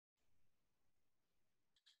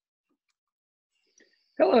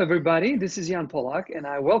Hello, everybody. This is Jan Polak, and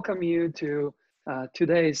I welcome you to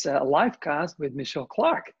today's live cast with Michelle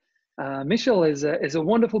Clarke. Michelle is a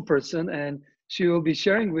wonderful person, and she will be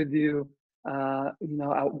sharing with you, a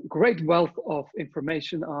great wealth of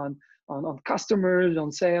information on customers,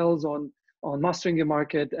 on sales, on mastering your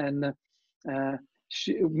market. And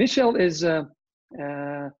Michelle is a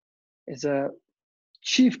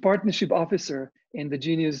chief partnership officer in the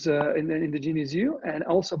Genius in the Genius U, and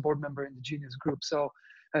also board member in the Genius Group. So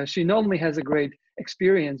she not only has a great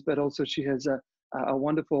experience, but also she has a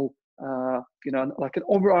wonderful, like an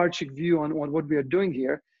overarching view on what we are doing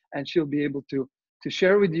here, and she'll be able to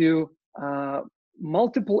share with you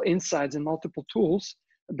multiple insights and multiple tools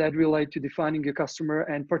that relate to defining your customer,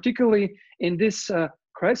 and particularly in this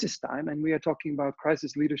crisis time. And we are talking about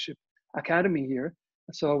Crisis Leadership Academy here.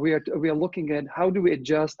 So we are looking at how do we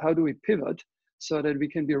adjust, how do we pivot, so that we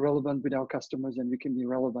can be relevant with our customers and we can be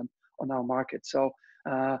relevant on our market. So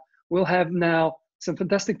we'll have now some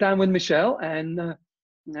fantastic time with Michelle. And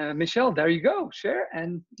Michelle, there you go. Share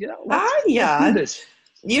and let's Hi, do Jan. this.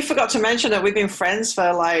 You forgot to mention that we've been friends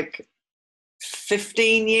for like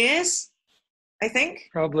 15 years, I think,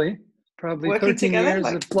 Probably working 13 together.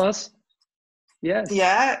 years plus. Yes.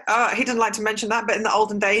 Yeah, he didn't like to mention that, but in the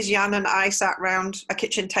olden days, Jan and I sat around a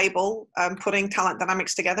kitchen table putting talent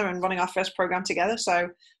dynamics together and running our first program together. So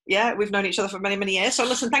yeah, we've known each other for many, many years. So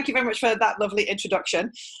listen, thank you very much for that lovely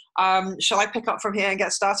introduction. Shall I pick up from here and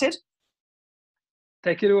get started?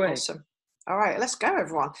 Take it away. Awesome. All right, let's go,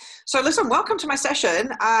 everyone. So listen, welcome to my session.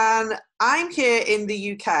 And I'm here in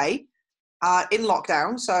the UK in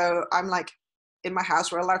lockdown. So I'm like in my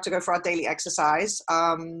house. We're allowed to go for our daily exercise.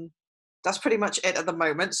 That's pretty much it at the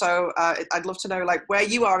moment. So I'd love to know like where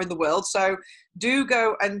you are in the world. So do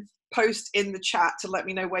go and post in the chat to let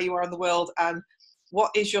me know where you are in the world and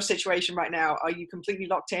what is your situation right now. Are you completely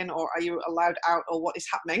locked in, or are you allowed out, or what is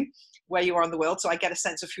happening where you are in the world, so I get a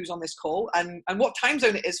sense of who's on this call and what time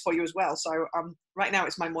zone it is for you as well. So right now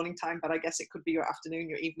it's my morning time, but I guess it could be your afternoon,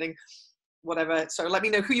 your evening, whatever. So let me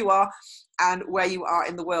know who you are and where you are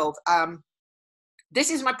in the world.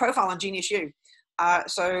 This is my profile on Genius U.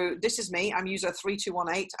 So this is me. I'm user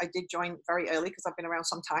 3218. I did join very early because I've been around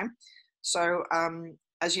some time. So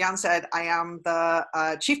as Jan said, I am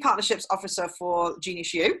the Chief Partnerships Officer for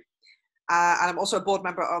Genius U. And I'm also a board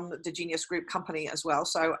member on the Genius Group company as well.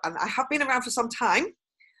 So, and I have been around for some time.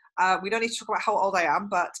 We don't need to talk about how old I am,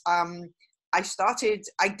 but I actually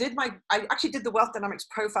did the Wealth Dynamics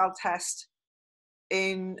profile test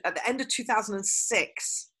at the end of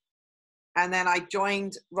 2006. And then I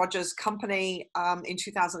joined Roger's company in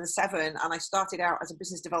 2007, and I started out as a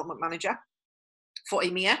business development manager for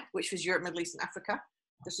EMEA, which was Europe, Middle East, and Africa.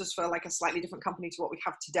 This was for like a slightly different company to what we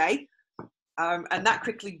have today. And that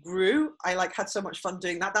quickly grew. I had so much fun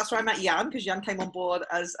doing that. That's where I met Jan, because Jan came on board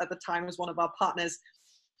at the time as one of our partners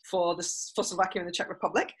for Slovakia and the Czech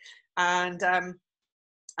Republic. And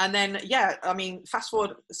then, yeah, I mean, fast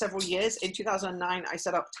forward several years. In 2009, I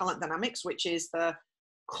set up Talent Dynamics, which is the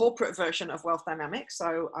corporate version of Wealth Dynamics.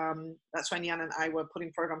 So that's when Jan and I were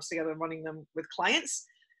putting programs together and running them with clients.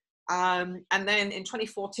 And then in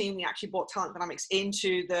 2014, we actually brought Talent Dynamics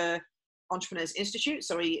into the Entrepreneurs Institute.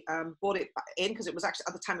 So we brought it in because it was actually,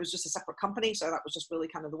 at the time, it was just a separate company. So that was just really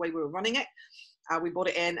kind of the way we were running it. We brought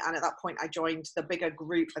it in, and at that point I joined the bigger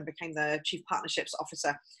group and became the Chief Partnerships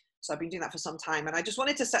Officer. So I've been doing that for some time, and I just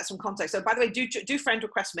wanted to set some context. So by the way, do friend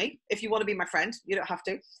request me if you want to be my friend. You don't have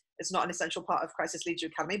to. It's not an essential part of Crisis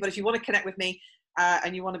Leadership Academy, but if you want to connect with me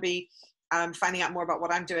and you want to be finding out more about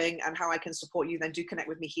what I'm doing and how I can support you, then do connect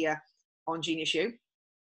with me here on Genius U.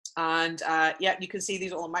 And yeah, you can see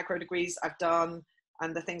these are all micro degrees I've done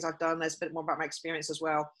and the things I've done. There's a bit more about my experience as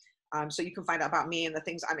well. So you can find out about me and the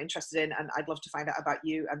things I'm interested in, and I'd love to find out about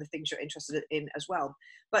you and the things you're interested in as well.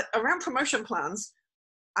 But around promotion plans,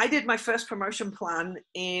 I did my first promotion plan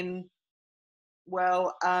in,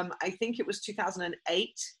 I think it was 2008.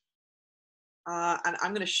 And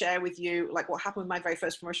I'm going to share with you like what happened with my very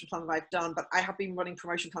first promotion plan that I've done, but I have been running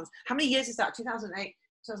promotion plans. How many years is that? 2008,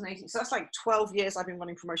 2018. So that's like 12 years I've been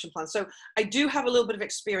running promotion plans. So I do have a little bit of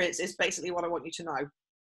experience, is basically what I want you to know.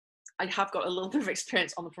 I have got a little bit of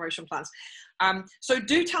experience on the promotion plans. So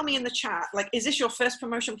do tell me in the chat, like, is this your first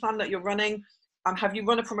promotion plan that you're running? Have you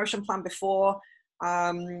run a promotion plan before?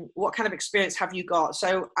 What kind of experience have you got?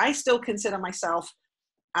 So I still consider myself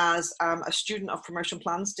as a student of promotion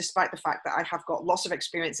plans, despite the fact that I have got lots of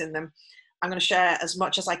experience in them. I'm going to share as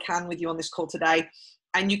much as I can with you on this call today.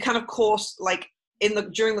 And you can, of course, like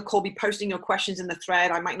during the call, be posting your questions in the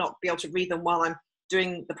thread. I might not be able to read them while I'm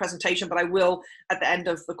doing the presentation, but I will at the end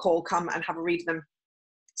of the call come and have a read of them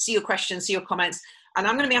see your questions, see your comments. And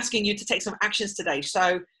I'm going to be asking you to take some actions today.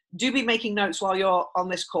 So do be making notes while you're on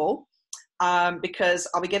this call, because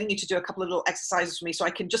I'll be getting you to do a couple of little exercises for me so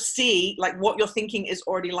I can just see like what your thinking is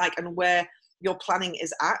already like and where your planning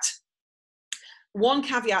is at. One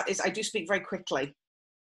caveat is I do speak very quickly.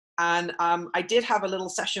 And I did have a little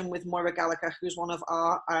session with Moira Gallagher, who's one of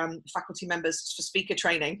our faculty members for speaker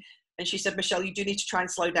training. And she said, Michelle, you do need to try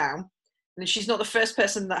and slow down. And she's not the first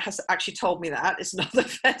person that has actually told me that. It's not the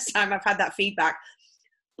first time I've had that feedback.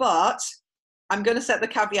 But I'm going to set the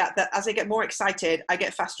caveat that as I get more excited, I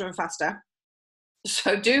get faster and faster.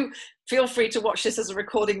 So do feel free to watch this as a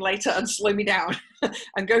recording later and slow me down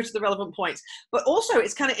and go to the relevant points. But also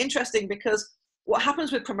it's kind of interesting because what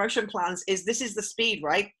happens with promotion plans is this is the speed,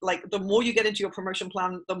 right? Like the more you get into your promotion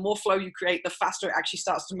plan, the more flow you create, the faster it actually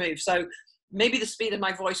starts to move. So maybe the speed of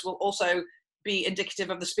my voice will also be indicative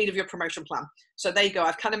of the speed of your promotion plan. So there you go.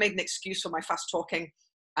 I've kind of made an excuse for my fast talking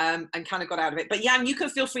and kind of got out of it. But Jan, you can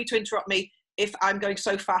feel free to interrupt me if I'm going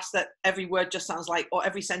so fast that every word just sounds like, or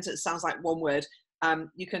every sentence sounds like one word.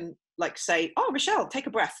 You can like say, oh, Michelle, take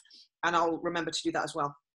a breath. And I'll remember to do that as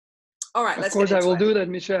well. All right, let's get into it. Of course, I will do that,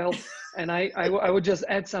 Michelle. And I would just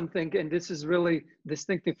add something, and this is really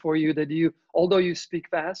distinctive for you, that you, although you speak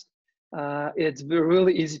fast, it's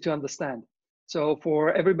really easy to understand. So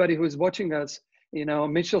for everybody who is watching us,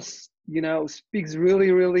 Michelle, speaks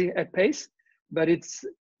really, really at pace, but it's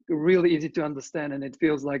really easy to understand, and it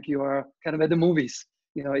feels like you are kind of at the movies.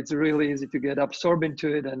 It's really easy to get absorbed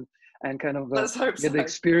into it and kind of get the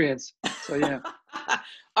experience. So yeah.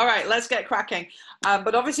 All right, let's get cracking.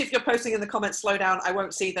 But obviously, if you're posting in the comments, slow down. I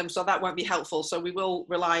won't see them, so that won't be helpful. So we will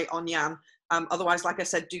rely on Jan. Otherwise, like I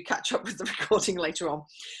said, do catch up with the recording later on.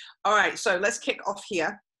 All right, so let's kick off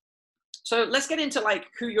here. So let's get into like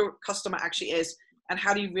who your customer actually is and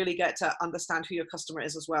how do you really get to understand who your customer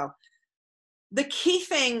is as well. The key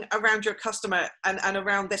thing around your customer and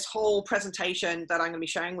around this whole presentation that I'm going to be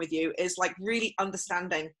sharing with you is like really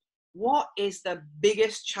understanding what is the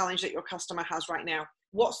biggest challenge that your customer has right now.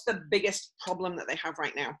 What's the biggest problem that they have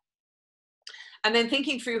right now? And then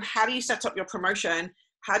thinking through how do you set up your promotion,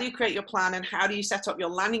 how do you create your plan, and how do you set up your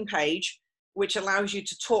landing page, which allows you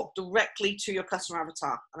to talk directly to your customer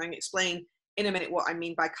avatar. And I'm going to explain in a minute what I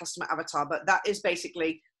mean by customer avatar, but that is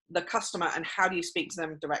basically the customer and how do you speak to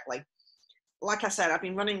them directly. Like I said, I've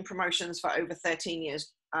been running promotions for over 13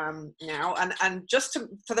 years now. And just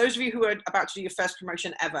for those of you who are about to do your first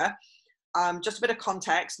promotion ever, just a bit of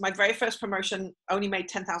context, my very first promotion only made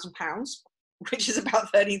 £10,000, which is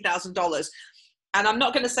about $13,000. And I'm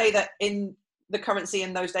not going to say that in the currency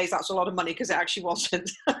in those days, that's a lot of money, because it actually wasn't.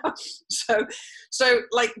 so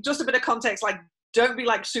like just a bit of context, like don't be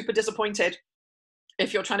like super disappointed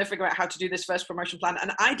if you're trying to figure out how to do this first promotion plan.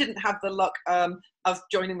 And I didn't have the luck of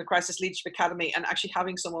joining the Crisis Leadership Academy and actually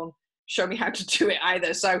having someone show me how to do it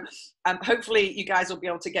either. So hopefully you guys will be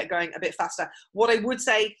able to get going a bit faster. What I would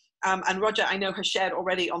say, and Roger, I know, has shared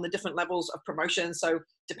already on the different levels of promotion. So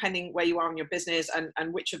depending where you are in your business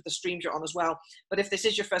and which of the streams you're on as well. But if this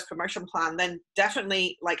is your first promotion plan, then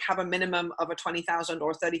definitely like have a minimum of a $20,000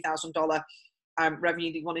 or $30,000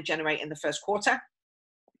 revenue that you want to generate in the first quarter.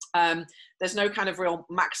 There's no kind of real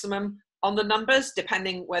maximum on the numbers,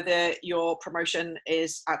 depending whether your promotion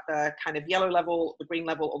is at the kind of yellow level, the green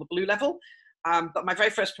level, or the blue level. But my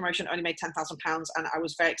very first promotion only made £10,000, and I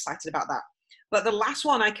was very excited about that. But the last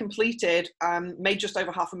one I completed made just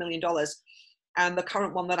over $500,000. And the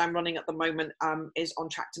current one that I'm running at the moment is on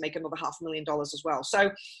track to make another $500,000 as well.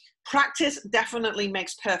 So practice definitely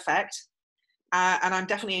makes perfect. And I'm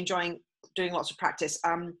definitely enjoying doing lots of practice.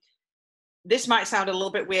 This might sound a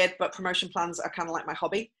little bit weird, but promotion plans are kind of like my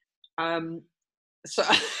hobby. So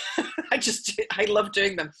I love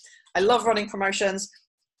doing them. I love running promotions.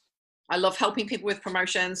 I love helping people with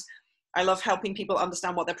promotions. I love helping people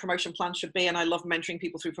understand what their promotion plan should be. And I love mentoring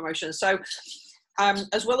people through promotions. So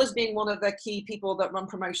as well as being one of the key people that run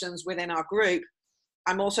promotions within our group,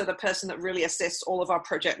 I'm also the person that really assists all of our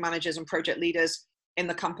project managers and project leaders in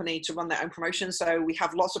the company to run their own promotions. So we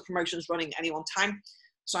have lots of promotions running at any one time.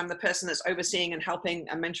 So I'm the person that's overseeing and helping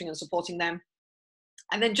and mentoring and supporting them.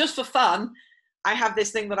 And then just for fun, I have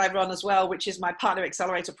this thing that I run as well, which is my Partner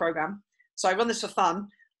Accelerator program. So I run this for fun.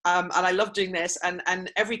 And I love doing this.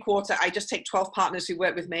 And every quarter, I just take 12 partners who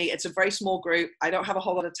work with me. It's a very small group. I don't have a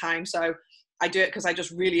whole lot of time. So I do it because I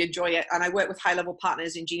just really enjoy it. And I work with high-level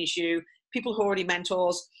partners in Genius U, people who are already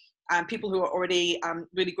mentors, and people who are already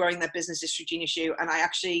really growing their businesses through Genius U. And I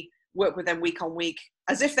actually work with them week on week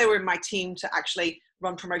as if they were in my team to actually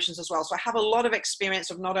run promotions as well. So I have a lot of experience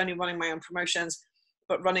of not only running my own promotions,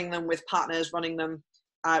 but running them with partners, running them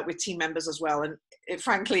with team members as well. And it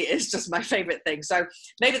frankly is just my favorite thing. So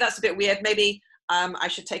maybe that's a bit weird. Maybe I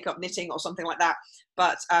should take up knitting or something like that.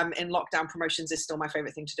 But in lockdown, promotions is still my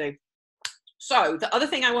favorite thing to do. So the other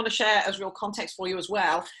thing I want to share as real context for you as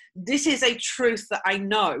well, this is a truth that I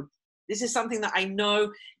know. This is something that I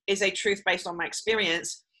know is a truth based on my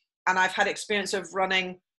experience. And I've had experience of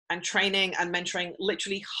running and training and mentoring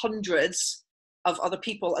literally hundreds of other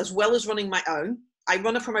people, as well as running my own. I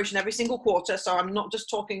run a promotion every single quarter. So I'm not just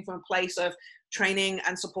talking from a place of training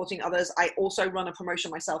and supporting others. I also run a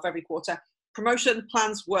promotion myself every quarter. Promotion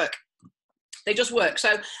plans work. They just work.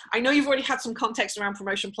 So I know you've already had some context around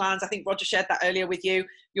promotion plans. I think Roger shared that earlier with you.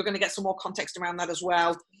 You're going to get some more context around that as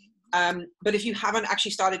well. But if you haven't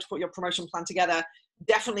actually started to put your promotion plan together,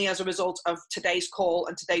 definitely as a result of today's call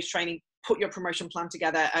and today's training, put your promotion plan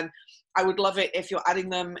together. And I would love it if you're adding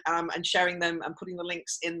them and sharing them and putting the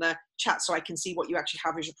links in the chat so I can see what you actually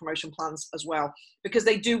have as your promotion plans as well, because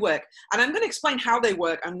they do work. And I'm going to explain how they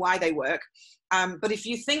work and why they work. But if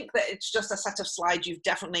you think that it's just a set of slides, you've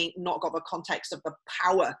definitely not got the context of the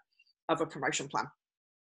power of a promotion plan.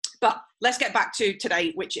 But let's get back to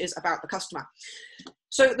today, which is about the customer.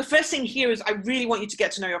 So the first thing here is I really want you to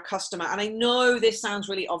get to know your customer. And I know this sounds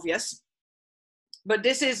really obvious, but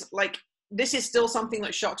this is still something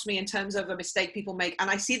that shocks me in terms of a mistake people make. And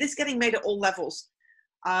I see this getting made at all levels.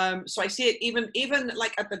 So I see it even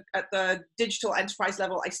like at the digital enterprise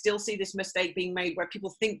level, I still see this mistake being made where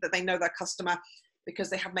people think that they know their customer because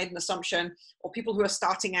they have made an assumption, or people who are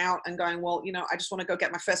starting out and going, well, I just want to go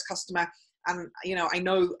get my first customer. And, I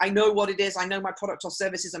know what it is. I know my product or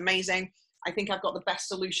service is amazing. I think I've got the best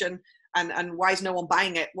solution, and why is no one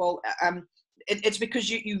buying it? Well, it's because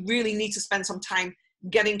you really need to spend some time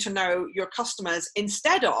getting to know your customers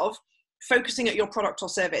instead of focusing at your product or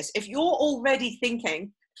service. If you're already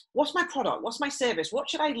thinking, what's my product? What's my service? What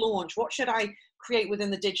should I launch? What should I create within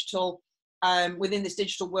the digital, within this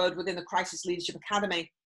digital world, within the Crisis Leadership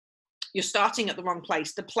Academy? You're starting at the wrong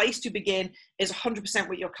place. The place to begin is 100%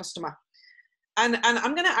 with your customer. And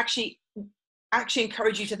I'm going to actually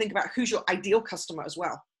encourage you to think about who's your ideal customer as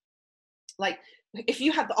well. Like, if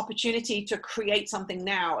you had the opportunity to create something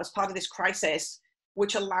now as part of this crisis,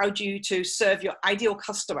 which allowed you to serve your ideal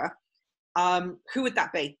customer, who would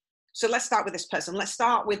that be? So let's start with this person. Let's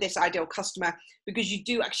start with this ideal customer, because you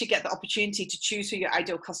do actually get the opportunity to choose who your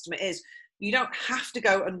ideal customer is. You don't have to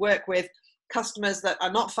go and work with customers that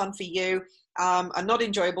are not fun for you, are not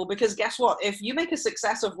enjoyable, because guess what? If you make a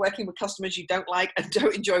success of working with customers you don't like and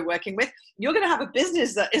don't enjoy working with, you're going to have a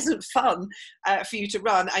business that isn't fun for you to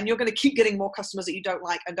run, and you're going to keep getting more customers that you don't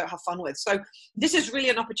like and don't have fun with. So this is really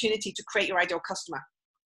an opportunity to create your ideal customer.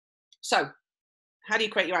 So how do you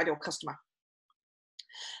create your ideal customer?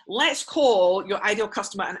 Let's call your ideal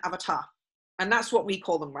customer an avatar. And that's what we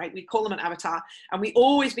call them, right? We call them an avatar. And we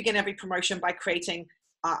always begin every promotion by creating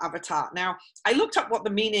our avatar. Now, I looked up what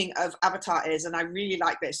the meaning of avatar is, and I really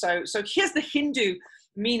like this. So here's the Hindu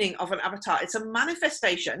meaning of an avatar. It's a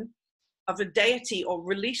manifestation of a deity or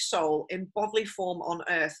released soul in bodily form on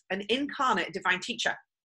earth, an incarnate divine teacher.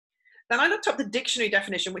 Then I looked up the dictionary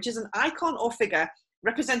definition, which is an icon or figure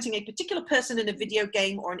representing a particular person in a video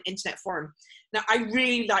game or an internet forum. Now, I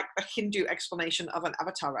really like the Hindu explanation of an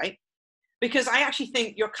avatar, right? Because I actually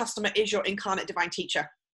think your customer is your incarnate divine teacher.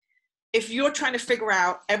 If you're trying to figure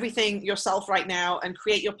out everything yourself right now and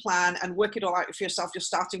create your plan and work it all out for yourself, you're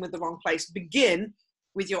starting with the wrong place. Begin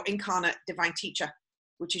with your incarnate divine teacher,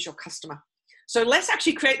 which is your customer. So let's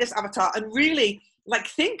actually create this avatar and really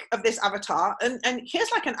think of this avatar. And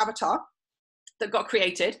here's like an avatar that got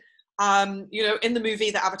created, in the movie,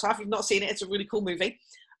 The Avatar. If you've not seen it, it's a really cool movie.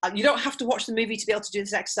 You don't have to watch the movie to be able to do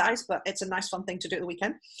this exercise, but it's a nice fun thing to do at the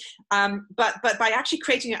weekend. But by actually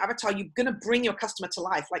creating your avatar, you're going to bring your customer to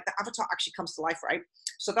life. Like, the avatar actually comes to life, right?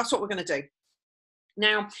 So that's what we're going to do.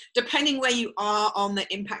 Now, depending where you are on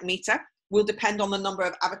the impact meter will depend on the number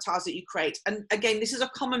of avatars that you create. And again, this is a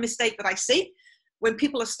common mistake that I see. When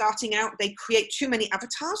people are starting out, they create too many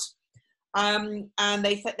avatars. And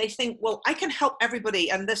they think, well, I can help everybody.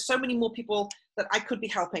 And there's so many more people that I could be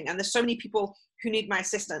helping. And there's so many people who need my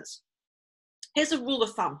assistance. Here's a rule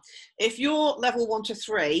of thumb. If you're level 1 to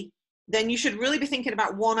 3, then you should really be thinking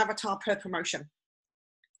about 1 avatar per promotion.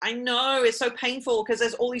 I know it's so painful because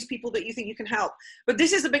there's all these people that you think you can help. But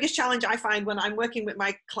this is the biggest challenge I find when I'm working with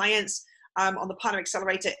my clients on the Partner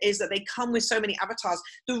Accelerator, is that they come with so many avatars.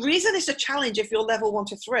 The reason it's a challenge if you're level 1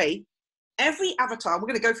 to 3, every avatar, we're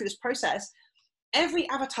going to go through this process, every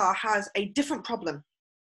avatar has a different problem.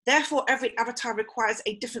 Therefore, every avatar requires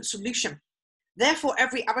a different solution. Therefore,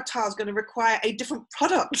 every avatar is going to require a different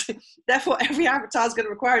product. Therefore, every avatar is going to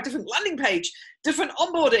require a different landing page, different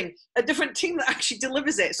onboarding, a different team that actually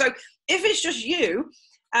delivers it. So if it's just you,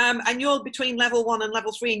 and you're between level 1 and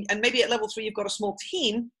level 3, and maybe at level 3 you've got a small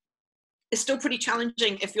team, it's still pretty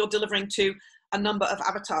challenging if you're delivering to a number of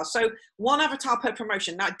avatars. So 1 avatar per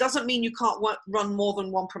promotion. Now, it doesn't mean you can't run more than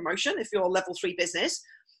 1 promotion if you're a level 3 business,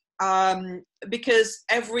 because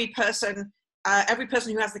every person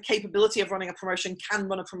who has the capability of running a promotion can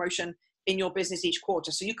run a promotion in your business each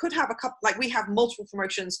quarter. So you could have a couple, like we have multiple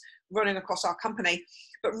promotions running across our company,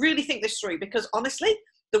 but really think this through, because honestly,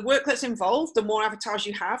 the work that's involved, the more avatars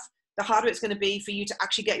you have, the harder it's going to be for you to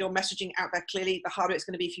actually get your messaging out there clearly, the harder it's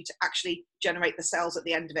going to be for you to actually generate the sales at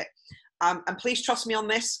the end of it. And please trust me on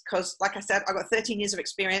this, because like I said, I've got 13 years of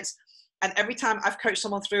experience, and every time I've coached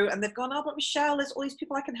someone through and they've gone, oh, but Michelle, there's all these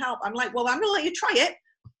people I can help. I'm like, well, I'm going to let you try it.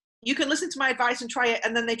 You can listen to my advice and try it.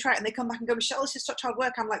 And then they try it and they come back and go, Michelle, this is such hard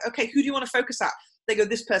work. I'm like, okay, who do you want to focus at? They go,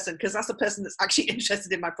 this person, because that's the person that's actually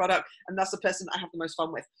interested in my product. And that's the person I have the most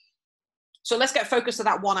fun with. So let's get focused to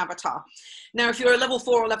that 1 avatar. Now, if you're a level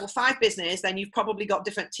 4 or level 5 business, then you've probably got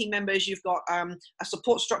different team members. You've got a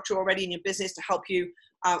support structure already in your business to help you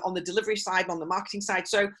on the delivery side, on the marketing side.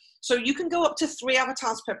 So you can go up to 3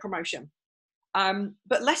 avatars per promotion.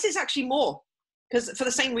 But less is actually more, because for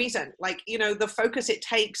the same reason, like, you know, the focus it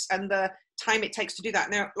takes and the time it takes to do that.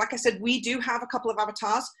 Now, like I said, we do have a couple of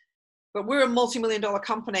avatars, but we're a multi-million-dollar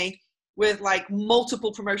company with like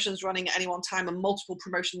multiple promotions running at any one time and multiple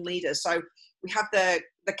promotion leaders. So we have the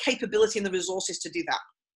capability and the resources to do that.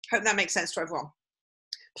 Hope that makes sense to everyone.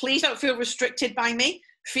 Please don't feel restricted by me.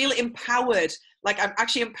 Feel empowered, like I'm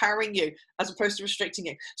actually empowering you as opposed to restricting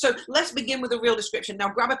you. So let's begin with a real description. Now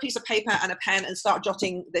grab a piece of paper and a pen and start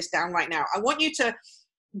jotting this down right now. I want you to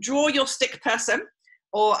draw your stick person,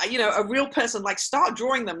 or, you know, a real person. Like, start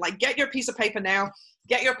drawing them. Like, get your piece of paper now,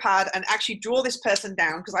 get your pad, and actually draw this person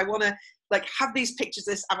down, because I want to like have these pictures,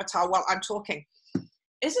 this avatar, while I'm talking.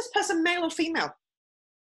 Is this person male or female?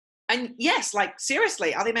 And yes, like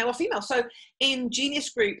seriously, are they male or female? So in Genius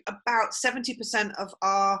Group, about 70% of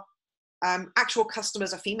our actual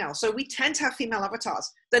customers are female. So we tend to have female avatars.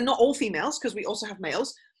 They're not all females, because we also have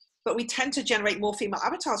males, but we tend to generate more female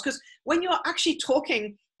avatars, because when you're actually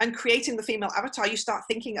talking and creating the female avatar, you start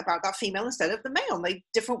thinking about that female instead of the male, and they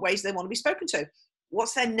different ways they want to be spoken to.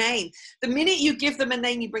 What's their name? The minute you give them a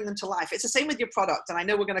name, you bring them to life. It's the same with your product. And I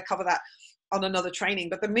know we're going to cover that on another training,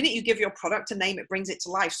 but the minute you give your product a name, it brings it to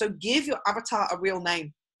life. So give your avatar a real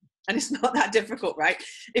name. And it's not that difficult, right?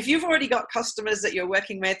 If you've already got customers that you're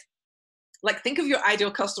working with, like, think of your ideal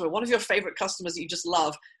customer, one of your favorite customers that you just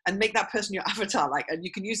love, and make that person your avatar, like, and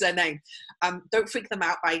you can use their name. Don't freak them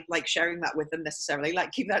out by like sharing that with them necessarily,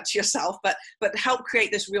 like keep that to yourself, but help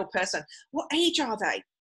create this real person. What age are they?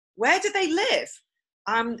 Where do they live?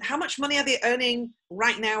 How much money are they earning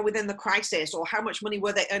right now within the crisis? Or how much money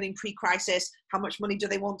were they earning pre-crisis? How much money do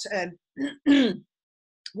they want to earn?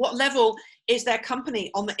 What level is their company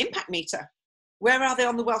on the impact meter? Where are they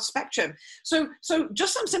on the wealth spectrum? So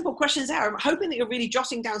just some simple questions there. I'm hoping that you're really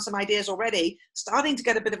jotting down some ideas already, starting to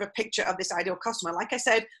get a bit of a picture of this ideal customer. Like I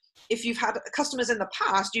said, if you've had customers in the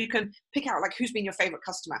past, you can pick out like who's been your favorite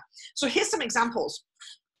customer. So here's some examples.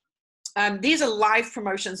 These are live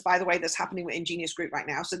promotions, by the way, that's happening in Genius Group right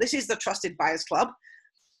now. So this is the Trusted Buyers Club.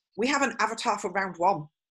 We have an avatar for round 1.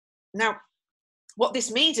 Now, what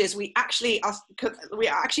this means is we are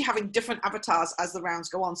actually having different avatars as the rounds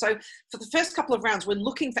go on. So for the first couple of rounds, we're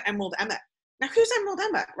looking for Emerald Emma. Now, who's Emerald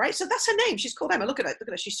Emma, right? So that's her name. She's called Emma. Look at her. Look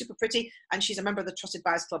at her. She's super pretty, and she's a member of the Trusted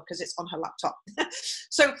Buyers Club because it's on her laptop.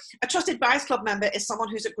 So a Trusted Buyers Club member is someone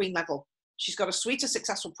who's at green level. She's got a suite of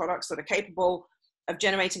successful products that are capable of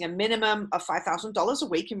generating a minimum of $5,000 a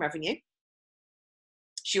week in revenue.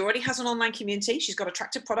 She already has an online community. She's got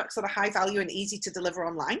attractive products that are high value and easy to deliver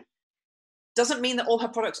online. Doesn't mean that all her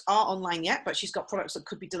products are online yet, but she's got products that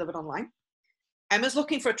could be delivered online. Emma's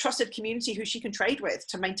looking for a trusted community who she can trade with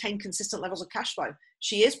to maintain consistent levels of cash flow.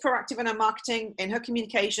 She is proactive in her marketing, in her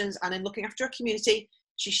communications, and in looking after her community.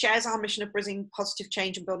 She shares our mission of bringing positive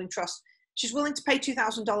change and building trust. She's willing to pay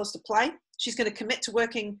 $2,000 to play. She's going to commit to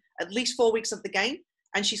working at least 4 weeks of the game,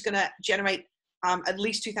 and she's going to generate at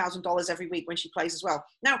least $2,000 every week when she plays as well.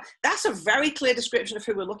 Now, that's a very clear description of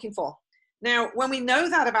who we're looking for. Now, when we know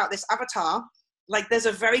that about this avatar, like there's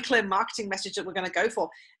a very clear marketing message that we're going to go for.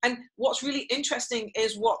 And what's really interesting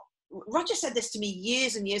is what Roger said this to me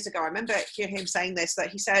years and years ago. I remember hearing him saying this, that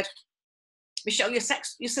he said, Michelle, your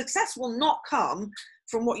success will not come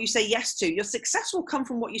from what you say yes to. Your success will come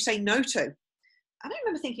from what you say no to. And I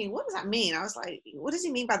remember thinking, what does that mean? I was like, what does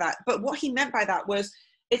he mean by that? But what he meant by that was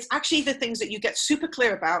It's actually the things that you get super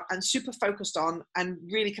clear about and super focused on and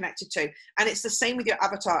really connected to. And it's the same with your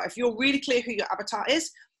avatar. If you're really clear who your avatar is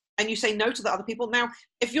and you say no to the other people. Now,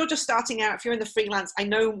 if you're just starting out, if you're in the freelance, I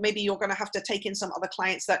know maybe you're going to have to take in some other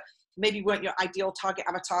clients that maybe weren't your ideal target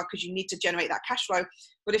avatar because you need to generate that cash flow.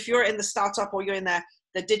 But if you're in the startup or you're in the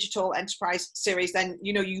digital enterprise series, then,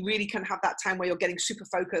 you know, you really can have that time where you're getting super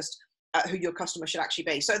focused at who your customer should actually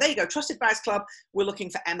be. So there you go. Trusted Buyers Club. We're looking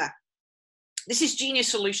for Emma. This is Genius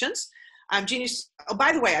Solutions. Genius. Oh,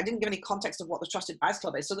 by the way, I didn't give any context of what the Trusted Buyers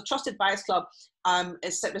Club is. So the Trusted Buyers Club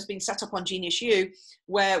has been set up on Genius U,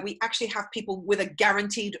 where we actually have people with a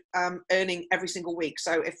guaranteed earning every single week.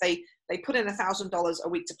 So if they put in $1,000 a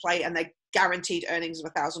week to play, and they're guaranteed earnings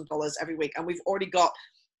of $1,000 every week, and we've already got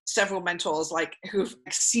several mentors like who've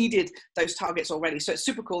exceeded those targets already. So it's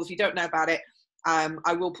super cool. If you don't know about it,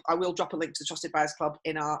 I will drop a link to the Trusted Buyers Club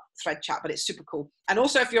in our thread chat, but it's super cool. And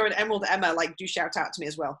also, if you're an Emerald Emma, like, do shout out to me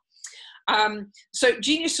as well. So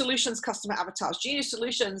Genius Solutions Customer Avatars. Genius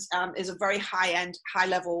Solutions is a very high-end,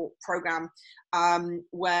 high-level program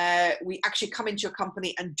where we actually come into your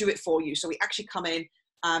company and do it for you. So we actually come in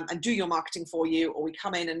and do your marketing for you, or we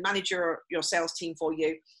come in and manage your sales team for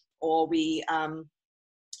you, or we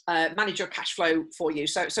manage your cash flow for you.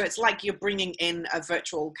 So it's like you're bringing in a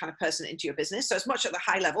virtual kind of person into your business. So it's much at the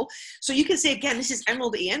high level. So you can see, again, this is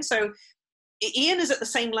Emerald Ian. So Ian is at the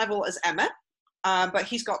same level as Emma, but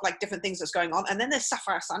he's got like different things that's going on. And then there's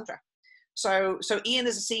Sapphire Sandra. So Ian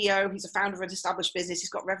is a CEO. He's a founder of an established business. He's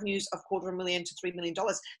got revenues of $250,000 to $3 million.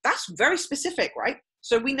 That's very specific, right?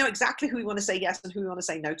 So we know exactly who we want to say yes and who we want to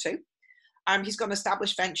say no to. He's got an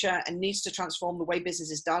established venture and needs to transform the way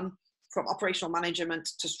business is done, from operational management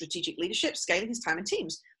to strategic leadership, scaling his time and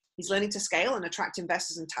teams. He's learning to scale and attract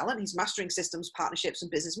investors and talent. He's mastering systems, partnerships,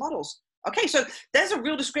 and business models. Okay, so there's a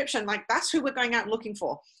real description. Like, that's who we're going out and looking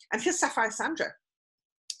for. And here's Sapphire Sandra.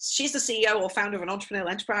 She's the CEO or founder of an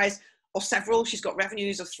entrepreneurial enterprise or several. She's got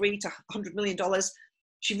revenues of $3 to $100 million.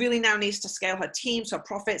 She really now needs to scale her teams, her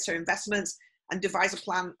profits, her investments, and devise a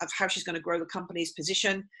plan of how she's going to grow the company's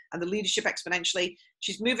position and the leadership exponentially.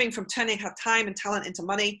 She's moving from turning her time and talent into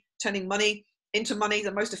money, turning money into money.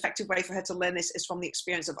 The most effective way for her to learn this is from the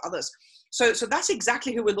experience of others. So that's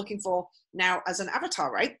exactly who we're looking for now as an avatar,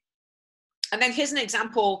 right? And then here's an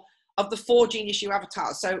example of the 4 Genius U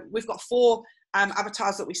avatars. So we've got 4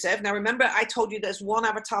 avatars that we serve. Now, remember, I told you there's 1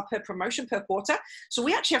 avatar per promotion per quarter. So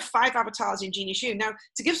we actually have 5 avatars in Genius U. Now,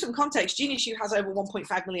 to give some context, Genius U has over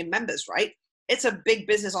 1.5 million members, right? It's a big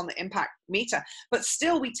business on the impact meter, but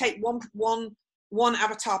still we take one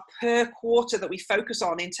avatar per quarter that we focus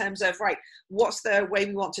on in terms of, right, what's the way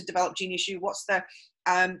we want to develop Genius U? What's the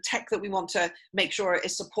tech that we want to make sure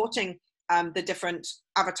is supporting the different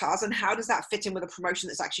avatars, and how does that fit in with a promotion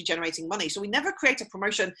that's actually generating money? So we never create a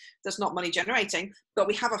promotion that's not money generating, but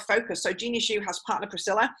we have a focus. So Genius U has partner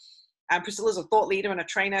Priscilla, and Priscilla's a thought leader and a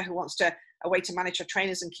trainer who wants a way to manage her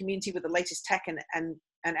trainers and community with the latest tech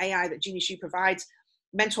and AI that Genius U provides.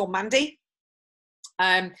 Mentor Mandy.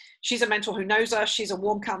 She's a mentor who knows us. She's a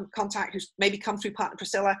warm contact who's maybe come through partner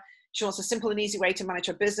Priscilla. She wants a simple and easy way to manage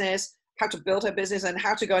her business, how to build her business, and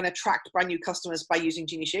how to go and attract brand new customers by using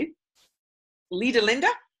Genius U. Leader Linda.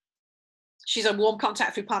 She's a warm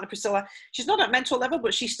contact through partner Priscilla. She's not at mentor level,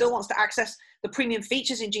 but she still wants to access the premium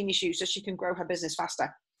features in Genius U so she can grow her business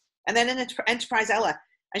faster. And then in Enterprise Ella,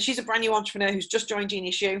 and she's a brand new entrepreneur who's just joined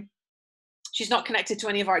Genius U. She's not connected to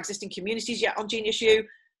any of our existing communities yet on Genius U,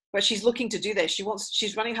 but she's looking to do this.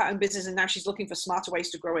 She's running her own business, and now she's looking for smarter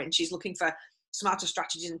ways to grow it, and she's looking for smarter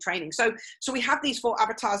strategies and training. So we have these 4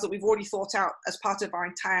 avatars that we've already thought out as part of our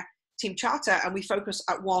entire team charter, and we focus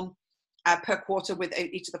at 1 per quarter with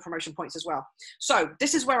each of the promotion points as well. So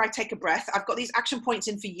this is where I take a breath. I've got these action points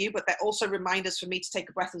in for you, but they're also reminders for me to take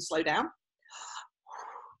a breath and slow down.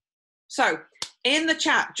 So in the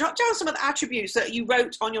chat, jot down some of the attributes that you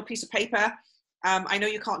wrote on your piece of paper. I know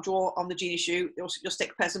you can't draw on the Genius U, your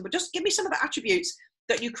stick person, but just give me some of the attributes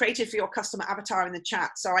that you created for your customer avatar in the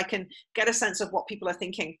chat so I can get a sense of what people are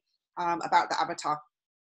thinking about the avatar.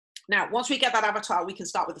 Now, once we get that avatar, we can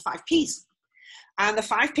start with the 5 Ps. And the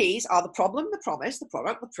 5 Ps are the problem, the promise, the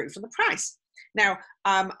product, the proof, and the price. Now,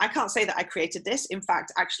 I can't say that I created this. In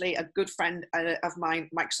fact, actually, a good friend of mine,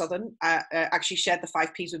 Mike Southern, actually shared the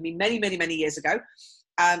 5 Ps with me many, many, many years ago.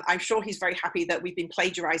 I'm sure he's very happy that we've been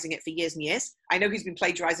plagiarizing it for years and years. I know he's been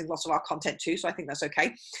plagiarizing lots of our content too, so I think that's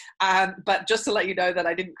okay. But just to let you know that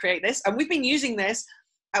I didn't create this. And we've been using this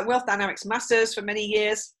at Wealth Dynamics Masters for many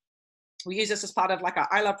years. We use this as part of like our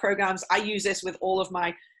iLab programs. I use this with all of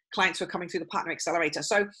my clients who are coming through the Partner Accelerator.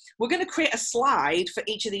 So we're going to create a slide for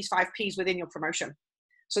each of these 5 Ps within your promotion.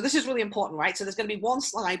 So this is really important, right? So there's going to be one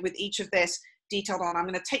slide with each of this detailed on. I'm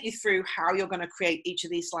going to take you through how you're going to create each of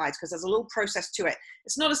these slides, because there's a little process to it.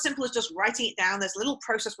 It's not as simple as just writing it down. There's a little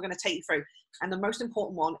process we're going to take you through. And the most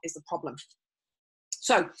important one is the problem.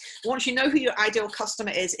 So once you know who your ideal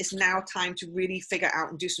customer is, it's now time to really figure out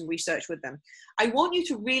and do some research with them. I want you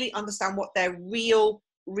to really understand what their real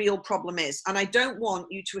problem is. And I don't want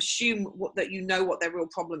you to assume that you know what their real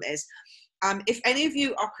problem is. If any of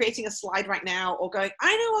you are creating a slide right now or going,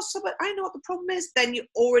 I know what the problem is, then you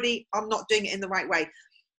already are not doing it in the right way.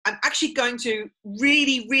 I'm actually going to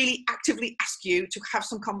really, really actively ask you to have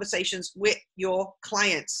some conversations with your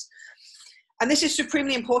clients. And this is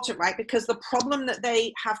supremely important, right? Because the problem that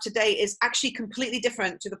they have today is actually completely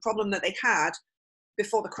different to the problem that they had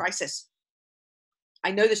before the crisis.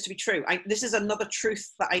 I know this to be true. This is another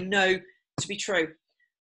truth that I know to be true.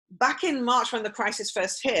 Back in March, when the crisis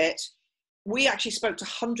first hit, we actually spoke to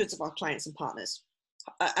hundreds of our clients and partners.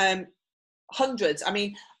 Hundreds. I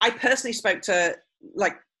mean, I personally spoke to,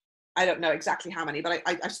 like, I don't know exactly how many, but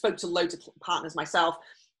I spoke to loads of partners myself.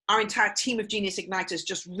 Our entire team of Genius Igniters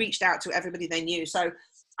just reached out to everybody they knew. So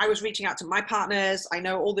I was reaching out to my partners. I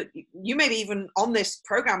know all that you may be even on this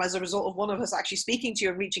program as a result of one of us actually speaking to you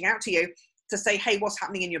and reaching out to you to say, hey, what's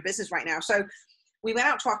happening in your business right now? So we went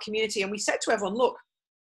out to our community and we said to everyone, look,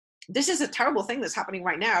 this is a terrible thing that's happening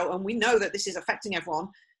right now. And we know that this is affecting everyone.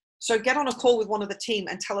 So get on a call with one of the team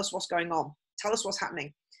and tell us what's going on. Tell us what's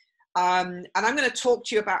happening. And I'm going to talk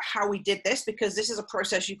to you about how we did this, because this is a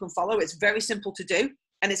process you can follow. It's very simple to do.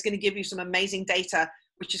 And it's going to give you some amazing data,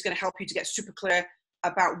 which is going to help you to get super clear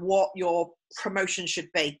about what your promotion should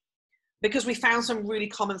be. Because we found some really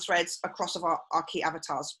common threads across of our key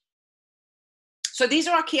avatars. So these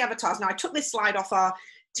are our key avatars. Now, I took this slide off our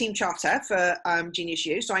team charter for Genius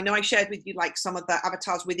U. So I know I shared with you like some of the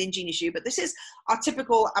avatars within Genius U, but this is our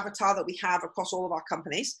typical avatar that we have across all of our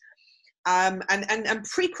companies. And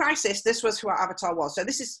pre-crisis, this was who our avatar was. So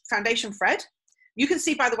this is Foundation Fred. You can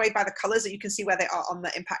see, by the way, by the colors, that you can see where they are on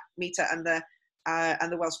the impact meter and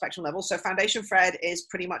the wealth spectrum level. So Foundation Fred is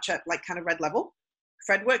pretty much at like kind of red level.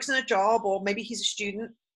 Fred works in a job, or maybe he's a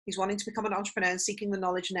student. He's wanting to become an entrepreneur and seeking the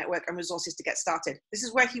knowledge, network, and resources to get started. This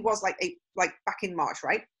is where he was like back in March,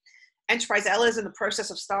 right? Enterprise Ella is in the process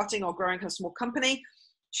of starting or growing her small company.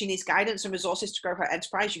 She needs guidance and resources to grow her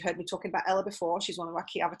enterprise. You heard me talking about Ella before. She's one of our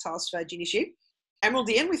key avatars for Genius U. Emerald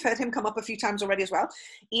Ian, we've heard him come up a few times already as well.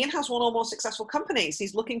 Ian has one or more successful companies.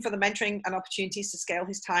 He's looking for the mentoring and opportunities to scale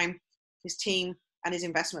his time, his team, and his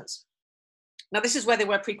investments. Now, this is where they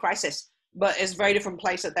were pre-crisis, but it's a very different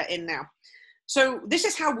place that they're in now. So this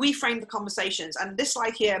is how we frame the conversations. And this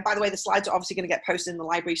slide here, by the way, the slides are obviously going to get posted in the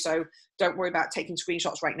library, so don't worry about taking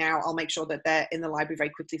screenshots right now. I'll make sure that they're in the library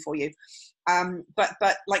very quickly for you.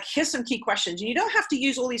 But like, here's some key questions. And you don't have to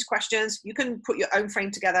use all these questions. You can put your own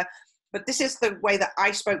frame together. But this is the way that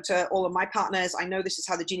I spoke to all of my partners. I know this is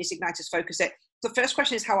how the Genius Igniters focus it. The first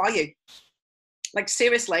question is, how are you? Like,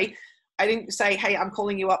 seriously, I didn't say, hey, I'm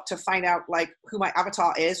calling you up to find out like who my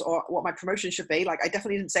avatar is or what my promotion should be. Like, I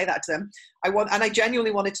definitely didn't say that to them. I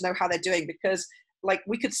genuinely wanted to know how they're doing, because like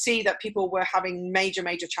we could see that people were having major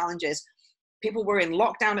challenges. People were in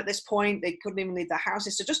lockdown at this point. They couldn't even leave their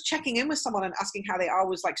houses. So just checking in with someone and asking how they are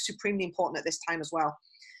was like supremely important at this time as well.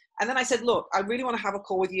 And then I said, look, I really want to have a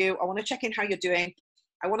call with you. I want to check in how you're doing.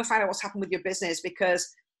 I want to find out what's happened with your business, because,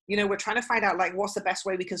 you know, we're trying to find out like what's the best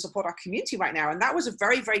way we can support our community right now. And that was a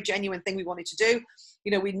very genuine thing we wanted to do.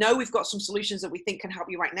 You know, we know we've got some solutions that we think can help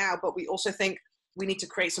you right now, but we also think we need to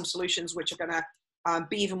create some solutions which are going to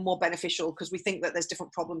be even more beneficial, because we think that there's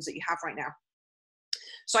different problems that you have right now.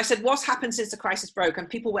 So I said, what's happened since the crisis broke? And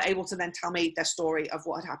people were able to then tell me their story of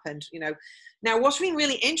what had happened, you know. Now, what's been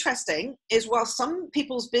really interesting is, while some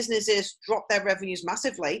people's businesses dropped their revenues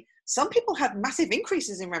massively, some people had massive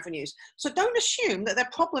increases in revenues. So don't assume that their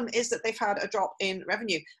problem is that they've had a drop in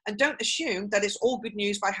revenue. And don't assume that it's all good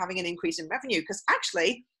news by having an increase in revenue, because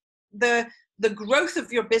actually the growth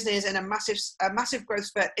of your business in a massive growth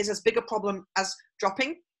spurt is as big a problem as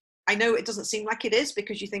dropping. I know it doesn't seem like it is,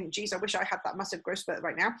 because you think, geez, I wish I had that massive growth spurt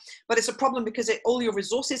right now. But it's a problem because all your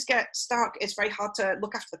resources get stuck. It's very hard to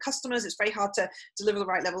look after the customers. It's very hard to deliver the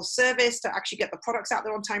right level of service, to actually get the products out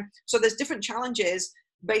there on time. So there's different challenges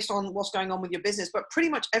based on what's going on with your business. But pretty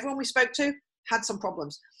much everyone we spoke to had some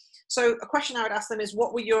problems. So a question I would ask them is,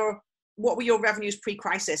 what were your revenues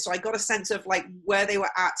pre-crisis? So I got a sense of like where they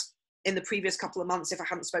were at in the previous couple of months if I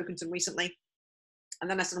hadn't spoken to them recently. And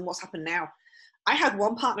then I said, what's happened now? I had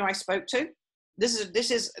one partner I spoke to. This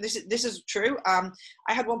is true. I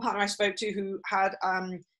had one partner I spoke to who had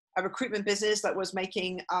a recruitment business that was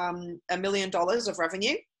making $1 million of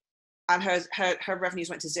revenue, and her revenues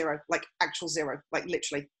went to zero, like actual zero, like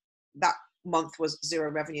literally that month was zero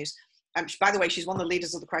revenues. By the way, she's one of the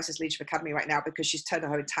leaders of the Crisis Leadership Academy right now because she's turned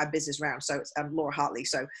her entire business around. So it's Laura Hartley.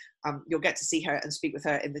 So you'll get to see her and speak with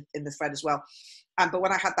her in the thread as well. But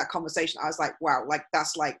when I had that conversation, I was like, wow, like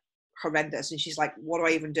that's like horrendous. And she's like, what do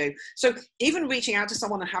I even do? So even reaching out to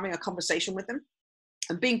someone and having a conversation with them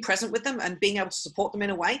and being present with them and being able to support them in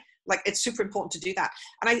a way, like it's super important to do that.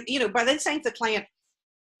 And by then saying to the client,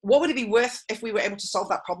 what would it be worth if we were able to solve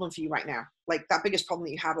that problem for you right now? Like that biggest problem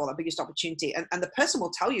that you have or that biggest opportunity. And the person will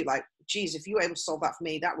tell you like, geez, if you were able to solve that for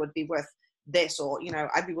me, that would be worth this, or,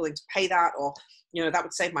 I'd be willing to pay that, or, that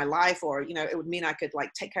would save my life, or, it would mean I could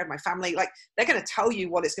like take care of my family. Like they're going to tell you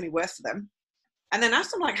what it's going to be worth for them. And then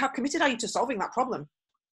ask them like, how committed are you to solving that problem?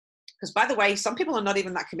 Because by the way, some people are not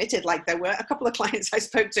even that committed. Like there were a couple of clients I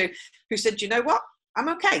spoke to who said, you know what, I'm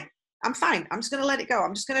okay. I'm fine. I'm just going to let it go.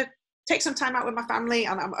 I'm just going to take some time out with my family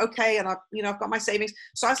and I'm okay. And I've got my savings.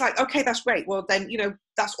 So I was like, okay, that's great. Well then,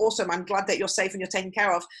 that's awesome. I'm glad that you're safe and you're taken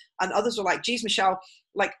care of. And others were like, geez, Michelle,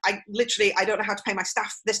 like I don't know how to pay my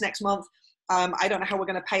staff this next month. I don't know how we're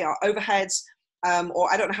going to pay our overheads.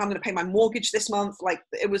 Or I don't know how I'm going to pay my mortgage this month. Like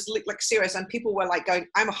it was like serious. And people were like going,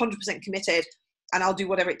 I'm 100% committed and I'll do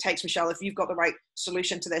whatever it takes, Michelle. If you've got the right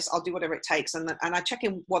solution to this, I'll do whatever it takes. And I check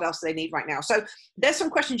in what else they need right now. So there's some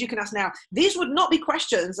questions you can ask now. These would not be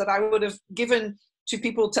questions that I would have given to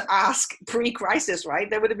people to ask pre-crisis, right?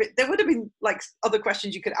 There would have been like other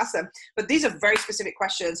questions you could ask them, but these are very specific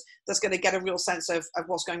questions that's going to get a real sense of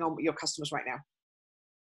what's going on with your customers right now.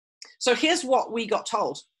 So here's what we got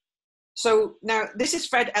told. So now this is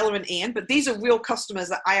Fred, Ella, and Ian, but these are real customers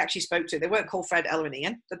that I actually spoke to. They weren't called Fred, Ella, and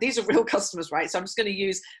Ian, but these are real customers, right? So I'm just going to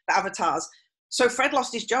use the avatars. So Fred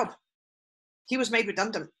lost his job. He was made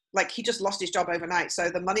redundant. Like he just lost his job overnight. So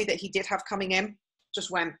the money that he did have coming in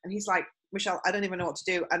just went. And he's like, Michelle, I don't even know what to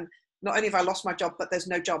do. And not only have I lost my job, but there's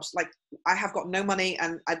no jobs. Like I have got no money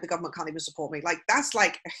and the government can't even support me. Like that's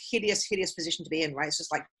like a hideous, hideous position to be in, right? It's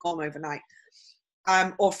just like gone overnight.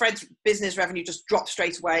 Or Fred's business revenue just dropped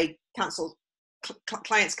straight away, cancelled,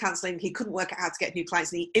 clients cancelling. He couldn't work out how to get new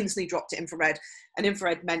clients and he instantly dropped to infrared. And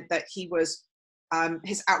infrared meant that he was,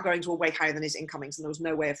 his outgoings were way higher than his incomings and there was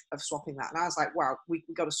no way of swapping that. And I was like, wow, we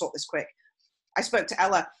got to sort this quick. I spoke to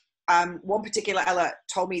Ella. One particular Ella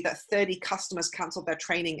told me that 30 customers cancelled their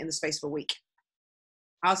training in the space of a week.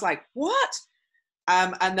 I was like, what?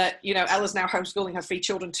 And that, Ella's now homeschooling her 3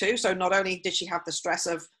 children too. So not only did she have the stress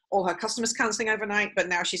of all her customers cancelling overnight, but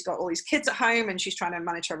now she's got all these kids at home and she's trying to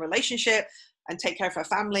manage her relationship and take care of her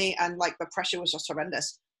family. And like the pressure was just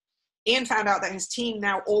horrendous. Ian found out that his team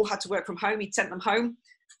now all had to work from home. He'd sent them home.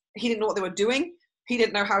 He didn't know what they were doing. He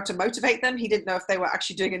didn't know how to motivate them. He didn't know if they were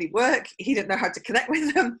actually doing any work. He didn't know how to connect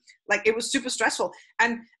with them. Like it was super stressful.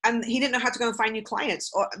 And he didn't know how to go and find new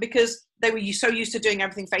clients because they were so used to doing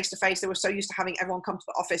everything face-to-face. They were so used to having everyone come to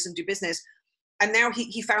the office and do business. And now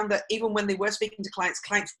he found that even when they were speaking to clients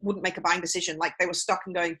wouldn't make a buying decision. Like they were stuck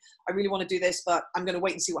and going, I really want to do this, but I'm going to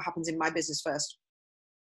wait and see what happens in my business first.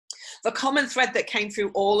 The common thread that came through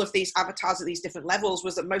all of these avatars at these different levels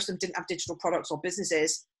was that most of them didn't have digital products or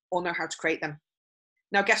businesses or know how to create them.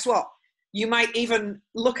 Now, guess what? You might even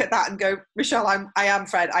look at that and go, Michelle, I am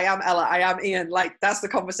Fred, I am Ella, I am Ian. Like that's the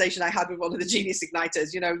conversation I had with one of the Genius Igniters.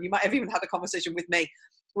 You might have even had a conversation with me,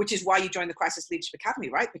 which is why you joined the Crisis Leadership Academy,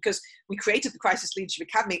 right? Because we created the Crisis Leadership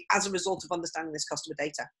Academy as a result of understanding this customer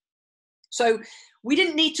data. So we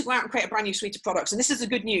didn't need to go out and create a brand new suite of products. And this is the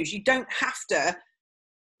good news. You don't have to,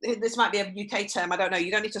 this might be a UK term, I don't know.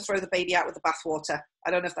 You don't need to throw the baby out with the bathwater.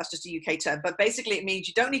 I don't know if that's just a UK term, but basically it means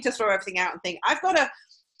you don't need to throw everything out and think, I've got to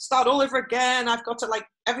start all over again. I've got to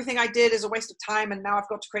everything I did is a waste of time. And now I've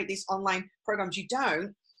got to create these online programs. You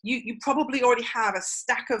don't. You probably already have a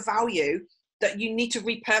stack of value that you need to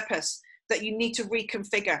repurpose, that you need to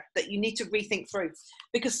reconfigure, that you need to rethink through.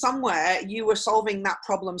 Because somewhere you were solving that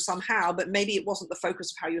problem somehow, but maybe it wasn't the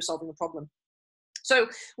focus of how you were solving the problem. So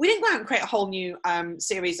we didn't go out and create a whole new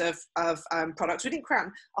series of products. We didn't create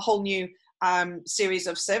a whole new series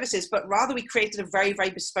of services, but rather we created a very, very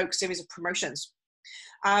bespoke series of promotions.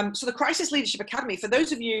 So the Crisis Leadership Academy, for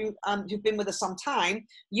those of you who've been with us some time,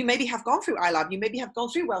 you maybe have gone through iLab, you maybe have gone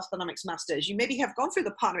through Wealth Dynamics Masters, you maybe have gone through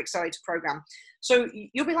the Partner Accelerator program. So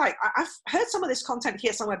you'll be like, I've heard some of this content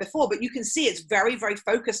here somewhere before, but you can see it's very, very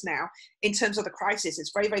focused now in terms of the crisis.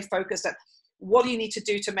 It's very, very focused at what do you need to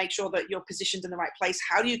do to make sure that you're positioned in the right place?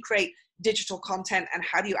 How do you create digital content and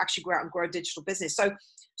how do you actually go out and grow a digital business?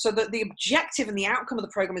 So the objective and the outcome of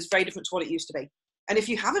the program is very different to what it used to be. And if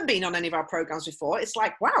you haven't been on any of our programs before, it's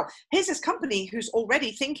like, wow, here's this company who's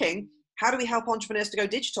already thinking, how do we help entrepreneurs to go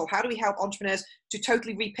digital? How do we help entrepreneurs to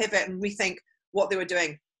totally repivot and rethink what they were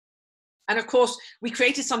doing? And of course, we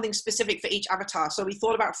created something specific for each avatar. So we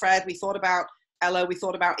thought about Fred, we thought about Ella, we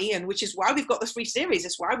thought about Ian, which is why we've got the 3 series.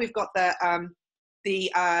 It's why we've got what are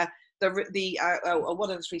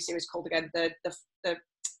the 3 series called again? The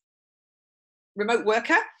remote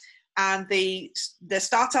worker, and the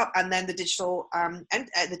startup, and then the digital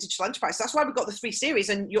the digital enterprise. So that's why we've got the 3 series,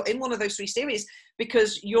 and you're in one of those 3 series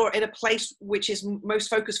because you're in a place which is most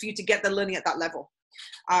focused for you to get the learning at that level.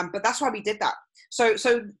 But that's why we did that. So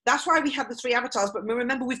that's why we have the 3 avatars. But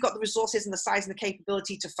remember, we've got the resources and the size and the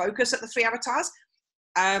capability to focus at the 3 avatars.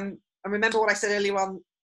 And remember what I said earlier on,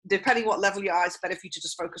 depending what level you are, it's better for you to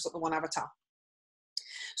just focus on the 1 avatar.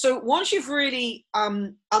 So once you've really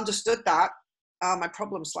understood that, my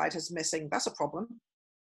problem slide is missing. That's a problem.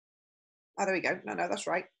 Oh, there we go. No, that's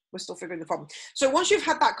right. We're still figuring the problem. So once you've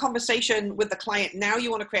had that conversation with the client, now you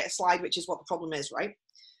want to create a slide, which is what the problem is, right?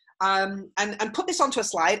 And put this onto a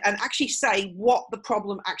slide and actually say what the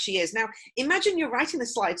problem actually is. Now, imagine you're writing the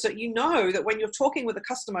slide so you know that when you're talking with a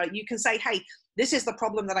customer, you can say, hey, this is the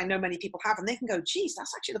problem that I know many people have. And they can go, geez,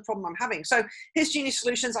 that's actually the problem I'm having. So here's Genius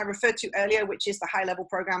Solutions I referred to earlier, which is the high level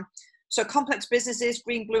program. So complex businesses,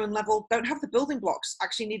 green, blue, and level, don't have the building blocks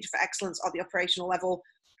actually needed for excellence at the operational level,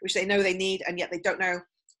 which they know they need, and yet they don't know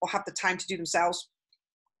or have the time to do themselves.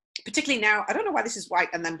 Particularly now, I don't know why this is white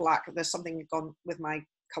and then black. There's something gone with my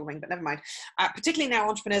coloring, but never mind. Particularly now,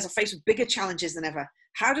 entrepreneurs are faced with bigger challenges than ever.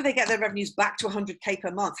 How do they get their revenues back to 100K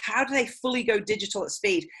per month? How do they fully go digital at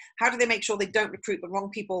speed? How do they make sure they don't recruit the wrong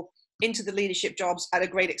people into the leadership jobs at a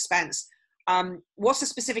great expense? What's the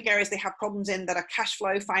specific areas they have problems in that are cash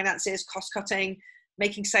flow, finances, cost cutting,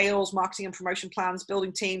 making sales, marketing and promotion plans,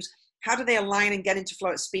 building teams? How do they align and get into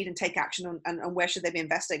flow at speed and take action, and where should they be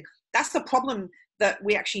investing? That's the problem that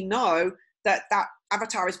we actually know that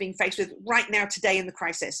avatar is being faced with right now, today in the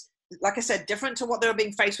crisis. Like I said, different to what they were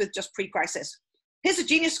being faced with just pre-crisis. Here's the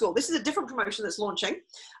Genius School. This is a different promotion that's launching.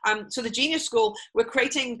 So the Genius School, we're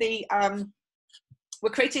creating the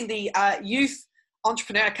Youth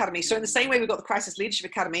Entrepreneur Academy. So in the same way we've got the Crisis Leadership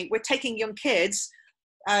Academy, we're taking young kids,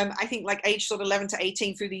 I think like age sort of 11 to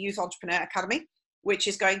 18 through the Youth Entrepreneur Academy, which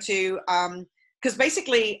is going to, because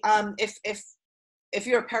basically if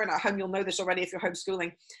you're a parent at home, you'll know this already if you're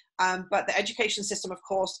homeschooling. But the education system, of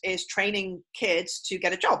course, is training kids to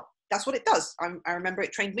get a job. That's what it does. I remember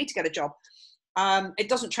it trained me to get a job. It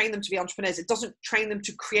doesn't train them to be entrepreneurs. It doesn't train them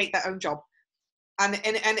to create their own job. And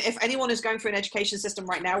if anyone is going through an education system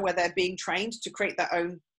right now where they're being trained to create their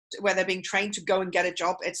own, where they're being trained to go and get a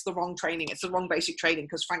job, it's the wrong training. It's the wrong basic training,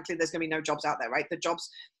 because frankly, there's going to be no jobs out there, right? The jobs,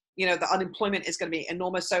 the unemployment is going to be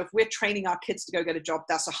enormous. So if we're training our kids to go get a job,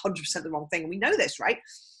 that's 100% the wrong thing. And we know this, right?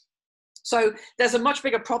 So there's a much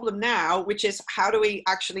bigger problem now, which is how do we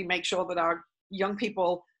actually make sure that our young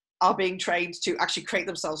people are being trained to actually create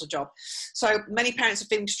themselves a job? So many parents are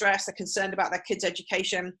feeling stressed. They're concerned about their kids'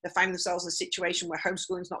 education. They're finding themselves in a situation where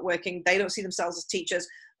homeschooling is not working. They don't see themselves as teachers,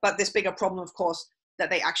 but this bigger problem, of course,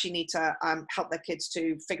 that they actually need to help their kids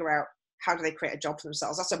to figure out how do they create a job for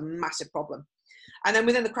themselves. That's a massive problem. And then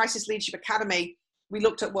within the Crisis Leadership Academy, we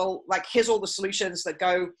looked at, well, like, here's all the solutions that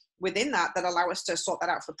go within that allow us to sort that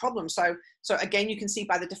out for the problem. So again, you can see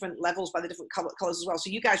by the different levels, by the different colors as well.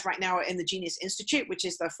 So you guys right now are in the Genius Institute, which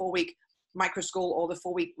is the 4-week Microschool or the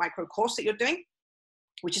 4-week micro course that you're doing,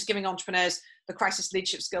 which is giving entrepreneurs the crisis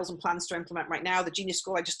leadership skills and plans to implement right now. The Genius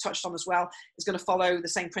School I just touched on as well is going to follow the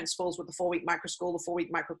same principles with the 4-week Microschool, the 4-week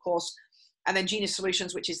micro course. And then Genius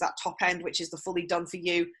Solutions, which is that top end, which is the fully done for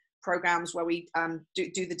you programs where we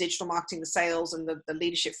do the digital marketing, the sales, and the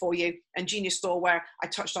leadership for you. And Genius Store, where I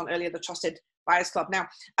touched on earlier, the Trusted Buyers Club. Now,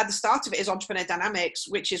 at the start of it is Entrepreneur Dynamics,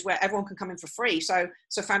 which is where everyone can come in for free. So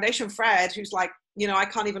Foundation Fred, who's like, I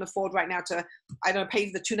can't even afford right now to,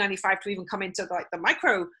 pay the $295 to even come into like the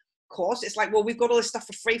micro course. It's like, well, we've got all this stuff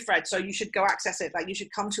for free, Fred, so you should go access it. Like, you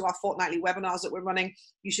should come to our fortnightly webinars that we're running.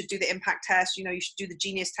 You should do the impact test. You should do the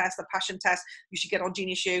Genius test, the passion test. You should get on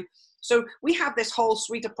Genius U. So we have this whole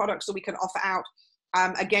suite of products that we can offer out,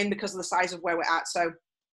 again, because of the size of where we're at. So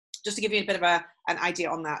just to give you a bit of an idea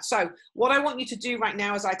on that. So what I want you to do right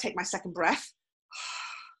now as I take my second breath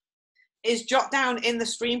is jot down in the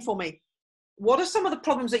stream for me, what are some of the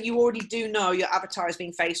problems that you already do know your avatar is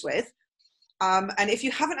being faced with? And if you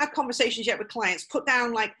haven't had conversations yet with clients, put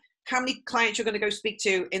down like how many clients you're going to go speak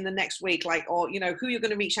to in the next week, or who you're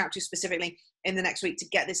going to reach out to specifically in the next week to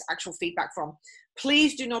get this actual feedback from.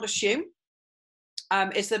 Please do not assume.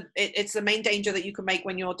 It's the main danger that you can make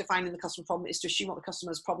when you're defining the customer problem, is to assume what the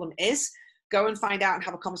customer's problem is. Go and find out and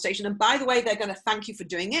have a conversation. And by the way, they're going to thank you for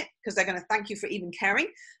doing it, because they're going to thank you for even caring.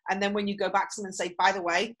 And then when you go back to them and say, by the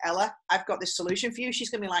way, Ella, I've got this solution for you,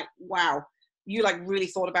 she's going to be like, wow, you like really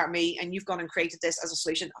thought about me and you've gone and created this as a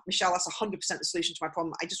solution. Michelle, that's 100% the solution to my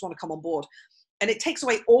problem. I just want to come on board. And it takes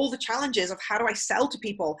away all the challenges of how do I sell to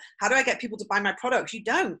people? How do I get people to buy my products? You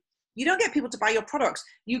don't get people to buy your products.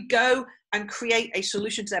 You go and create a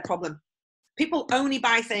solution to their problem. People only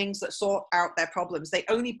buy things that sort out their problems. They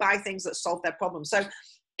only buy things that solve their problems. So,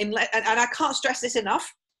 and I can't stress this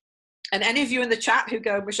enough. And any of you in the chat who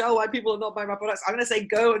go, Michelle, why people are not buying my products? I'm going to say,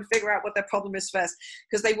 go and figure out what their problem is first,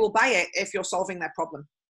 because they will buy it if you're solving their problem.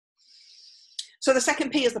 So the second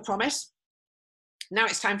P is the promise. Now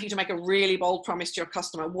it's time for you to make a really bold promise to your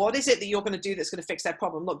customer. What is it that you're going to do that's going to fix their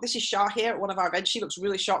problem? Look, this is Shah here at one of our events. She looks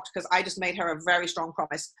really shocked because I just made her a very strong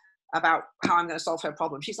promise about how I'm going to solve her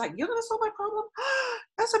problem. She's like, you're going to solve my problem?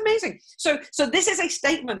 That's amazing. So this is a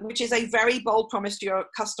statement, which is a very bold promise to your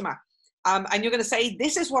customer. And you're going to say,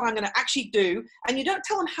 this is what I'm going to actually do. And you don't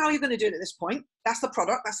tell them how you're going to do it at this point. That's the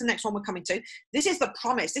product. That's the next one we're coming to. This is the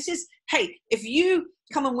promise. This is, hey, if you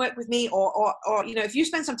come and work with me or if you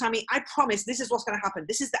spend some time with me, I promise this is what's going to happen.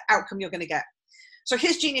 This is the outcome you're going to get. So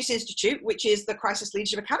here's Genius Institute, which is the Crisis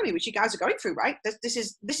Leadership Academy, which you guys are going through, right? This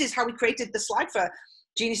is how we created the slide for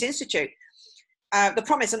Genius Institute. The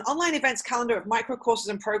promise, an online events calendar of micro courses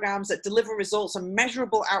and programs that deliver results and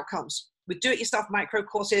measurable outcomes with do-it-yourself micro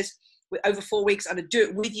courses with over 4 weeks and a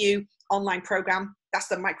do-it-with-you online program. That's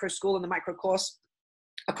the Microschool and the micro course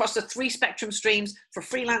across the 3 spectrum streams for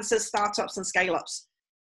freelancers, startups, and scale-ups.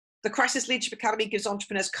 The Crisis Leadership Academy gives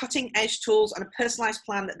entrepreneurs cutting-edge tools and a personalized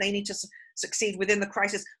plan that they need to succeed within the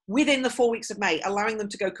crisis within the 4 weeks of May, allowing them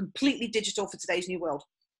to go completely digital for today's new world.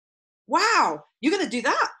 Wow, you're going to do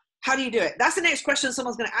that? How do you do it? That's the next question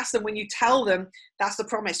someone's going to ask them when you tell them that's the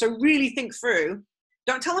promise. So really think through.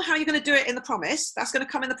 Don't tell them how you're going to do it in the promise. That's going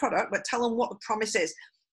to come in the product, but tell them what the promise is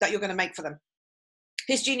that you're going to make for them.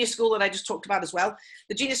 Here's Genius School that I just talked about as well.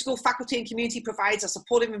 The Genius School faculty and community provides a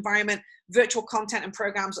supportive environment, virtual content and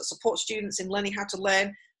programs that support students in learning how to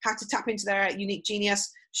learn, how to tap into their unique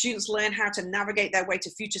genius. Students learn how to navigate their way to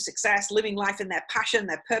future success, living life in their passion,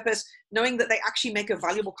 their purpose, knowing that they actually make a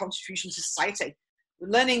valuable contribution to society.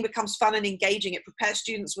 Learning becomes fun and engaging. It prepares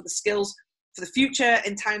students with the skills for the future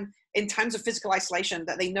in times of physical isolation,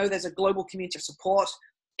 that they know there's a global community of support,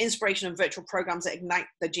 inspiration, and virtual programs that ignite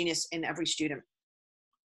the genius in every student.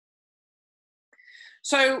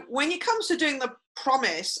 So when it comes to doing the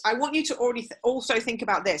promise, I want you to also think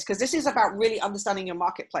about this, because this is about really understanding your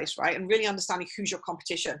marketplace, right? And really understanding who's your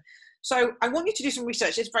competition. So I want you to do some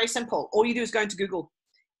research. It's very simple. All you do is go into Google.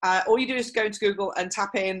 All you do is go into Google and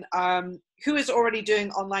tap in who is already doing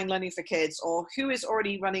online learning for kids, or who is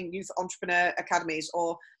already running youth entrepreneur academies,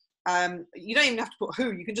 or you don't even have to put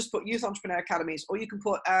who, you can just put youth entrepreneur academies, or you can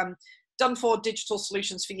put done for digital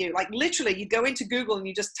solutions for you. Like literally you go into Google and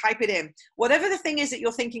you just type it in. Whatever the thing is that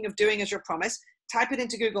you're thinking of doing as your promise, type it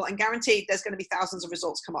into Google and guaranteed there's going to be thousands of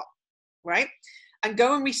results come up, right? And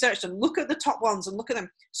go and research them. Look at the top ones and look at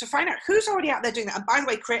them. So find out who's already out there doing that. And by the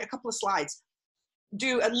way, create a couple of slides.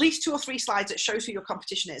 Do at least 2 or 3 slides that shows who your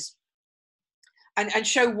competition is. And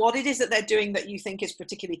show what it is that they're doing that you think is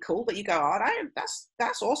particularly cool, that you go, oh,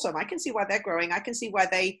 that's awesome. I can see why they're growing. I can see why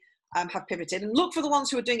they have pivoted. And look for the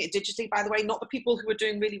ones who are doing it digitally, by the way, not the people who are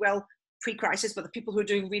doing really well pre-crisis, but the people who are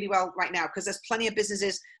doing really well right now, because there's plenty of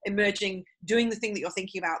businesses emerging, doing the thing that you're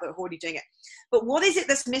thinking about that are already doing it. But what is it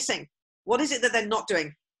that's missing? What is it that they're not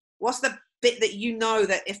doing? What's the bit that you know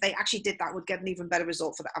that if they actually did that would get an even better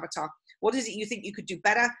result for the avatar? What is it you think you could do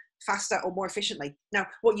better, faster, or more efficiently? Now,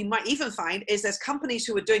 what you might even find is there's companies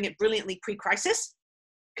who are doing it brilliantly pre-crisis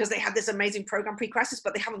because they had this amazing program pre-crisis,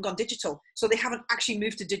 but they haven't gone digital. So they haven't actually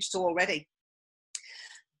moved to digital already.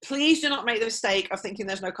 Please do not make the mistake of thinking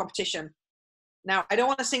there's no competition. Now, I don't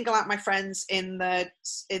want to single out my friends in the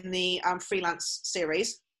freelance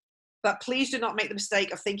series, but please do not make the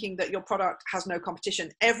mistake of thinking that your product has no competition.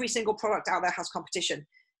 Every single product out there has competition.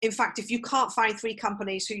 In fact, if you can't find 3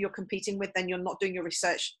 companies who you're competing with, then you're not doing your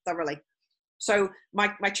research thoroughly. So my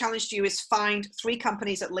challenge to you is find 3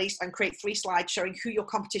 companies at least and create 3 slides showing who your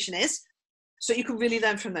competition is, so you can really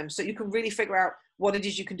learn from them, so you can really figure out what it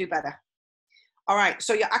is you can do better. All right,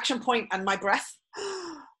 so your action point, and my breath,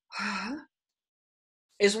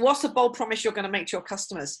 is what's the bold promise you're going to make to your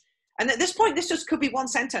customers? And at this point, this just could be 1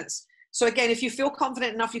 sentence. So again, if you feel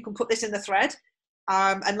confident enough, you can put this in the thread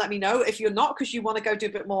and let me know. If you're not, because you want to go do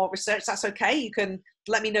a bit more research, that's okay. You can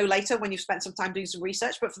let me know later when you've spent some time doing some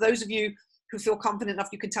research. But for those of you who feel confident enough,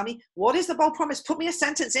 you can tell me, what is the bold promise? Put me a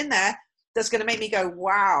sentence in there that's going to make me go,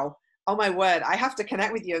 wow, oh my word, I have to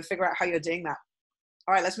connect with you and figure out how you're doing that.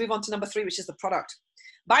 All right, let's move on to number 3, which is the product.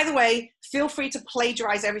 By the way, feel free to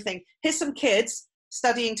plagiarize everything. Here's some kids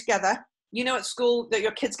studying together. You know, at school that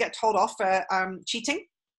your kids get told off for cheating.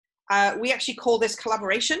 We actually call this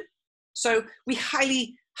collaboration. So we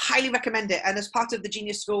highly Highly recommend it. And as part of the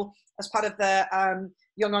Genius School, as part of the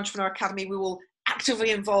Young Entrepreneur Academy, we will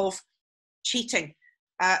actively involve cheating,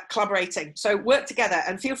 collaborating. So work together,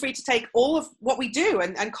 and feel free to take all of what we do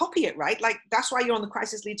and copy it, right? Like, that's why you're on the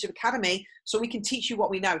Crisis Leadership Academy, so we can teach you what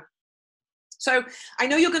we know. So I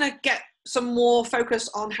know you're going to get some more focus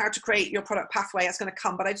on how to create your product pathway. That's going to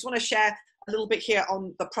come, but I just want to share a little bit here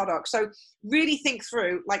on the product. So really think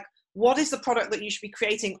through, like, what is the product that you should be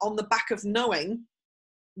creating on the back of knowing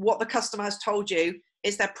what the customer has told you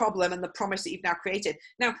is their problem and the promise that you've now created.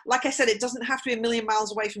 Now, like I said, it doesn't have to be a million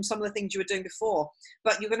miles away from some of the things you were doing before,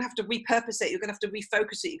 but you're going to have to repurpose it. You're going to have to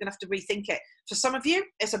refocus it. You're going to have to rethink it. For some of you,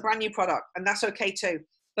 it's a brand new product, and that's okay too.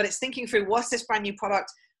 But it's thinking through, what's this brand new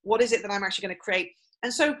product? What is it that I'm actually going to create?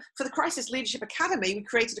 And so for the Crisis Leadership Academy, we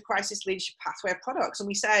created a Crisis Leadership Pathway of products. And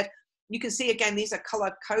we said, you can see again, these are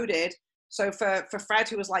color coded. So for Fred,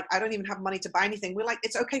 who was like, I don't even have money to buy anything, we're like,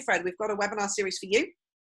 it's okay, Fred, we've got a webinar series for you.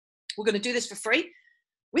 We're going to do this for free.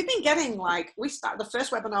 We've been getting, like, we started the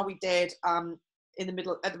first webinar we did at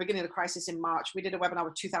the beginning of the crisis in March. We did a webinar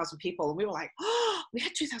with 2,000 people, and we were like, oh, we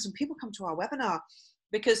had 2,000 people come to our webinar.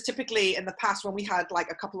 Because typically in the past, when we had like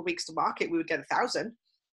a couple of weeks to market, we would get 1,000.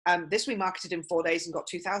 This we marketed in 4 days and got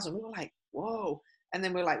 2,000. We were like, whoa. And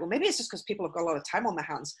then we're like, well, maybe it's just because people have got a lot of time on their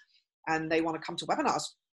hands and they want to come to webinars.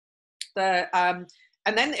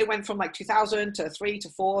 And then it went from like 2,000 to 3 to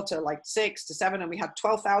 4 to like 6 to 7, and we had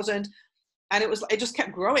 12,000. And it just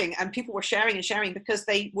kept growing, and people were sharing and sharing because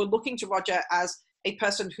they were looking to Roger as a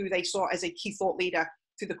person who they saw as a key thought leader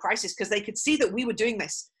through the crisis, because they could see that we were doing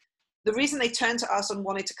this. The reason they turned to us and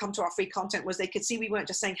wanted to come to our free content was they could see we weren't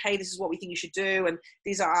just saying, hey, this is what we think you should do, and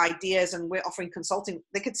these are our ideas, and we're offering consulting.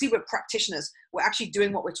 They could see we're practitioners. We're actually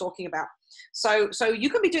doing what we're talking about. So you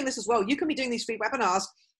can be doing this as well. You can be doing these free webinars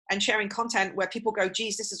and sharing content where people go,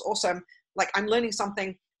 geez, this is awesome. Like, I'm learning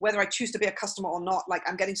something, whether I choose to be a customer or not, like,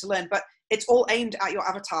 I'm getting to learn. But it's all aimed at your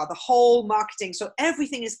avatar, the whole marketing. So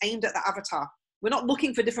everything is aimed at the avatar. We're not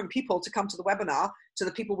looking for different people to come to the webinar to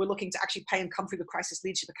the people we're looking to actually pay and come through the Crisis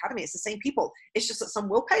Leadership Academy. It's the same people. It's just that some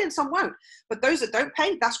will pay and some won't. But those that don't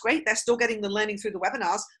pay, that's great. They're still getting the learning through the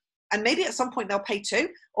webinars. And maybe at some point they'll pay too.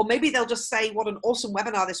 Or maybe they'll just say what an awesome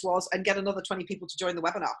webinar this was and get another 20 people to join the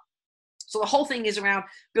webinar. So the whole thing is around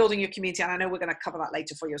building your community. And I know we're going to cover that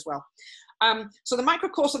later for you as well. So the micro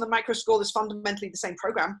course and the micro school is fundamentally the same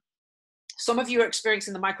program. Some of you are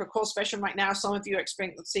experiencing the micro course version right now. Some of you are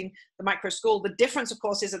experiencing the micro school. The difference, of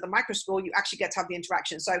course, is at the micro school, you actually get to have the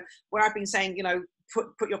interaction. So where I've been saying, you know,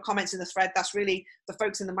 put your comments in the thread, that's really the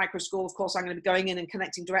folks in the micro school. Of course, I'm going to be going in and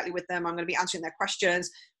connecting directly with them. I'm going to be answering their questions,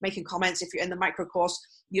 making comments. If you're in the micro course,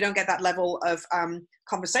 you don't get that level of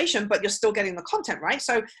conversation, but you're still getting the content, right?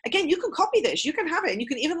 So again, you can copy this, you can have it, and you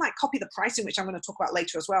can even like copy the pricing, which I'm going to talk about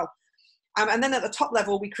later as well. And then at the top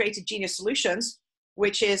level, we created Genius Solutions,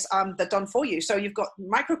 which is the done for you. So you've got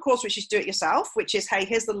micro course, which is do it yourself, which is, hey,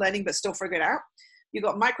 here's the learning, but still figure it out. You've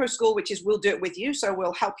got micro school, which is we'll do it with you. So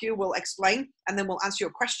we'll help you, we'll explain, and then we'll answer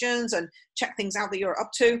your questions and check things out that you're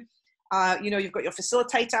up to. You know, you've got your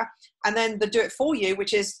facilitator, and then the do it for you,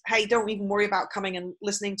 which is, hey, don't even worry about coming and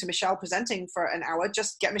listening to Michelle presenting for an hour.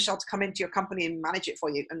 Just get Michelle to come into your company and manage it for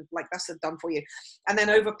you. And like, that's the done for you. And then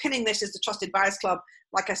overpinning this is the Trusted Buyers Club,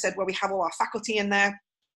 like I said, where we have all our faculty in there,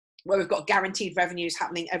 where we've got guaranteed revenues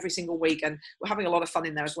happening every single week, and we're having a lot of fun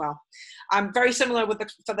in there as well. Very similar with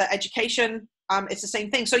for the education, it's the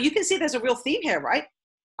same thing. So you can see there's a real theme here, right?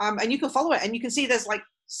 And you can follow it, and you can see there's like,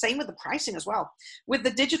 same with the pricing as well. With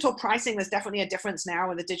the digital pricing, there's definitely a difference now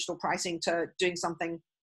with the digital pricing to doing something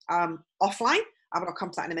offline. But I'll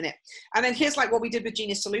come to that in a minute. And then here's like what we did with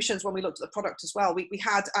Genius Solutions when we looked at the product as well. We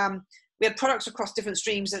had products across different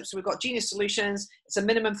streams. So we've got Genius Solutions. It's a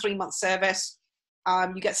minimum 3-month service.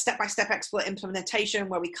 You get step-by-step expert implementation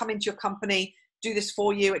where we come into your company, do this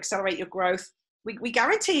for you, accelerate your growth. We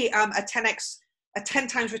guarantee a 10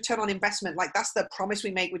 times return on investment. Like, that's the promise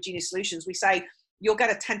we make with Genius Solutions. We say you'll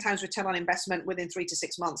get a 10 times return on investment within 3 to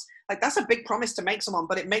 6 months. Like, that's a big promise to make someone,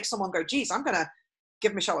 but it makes someone go, geez, I'm going to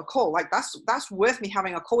give Michelle a call. Like, that's worth me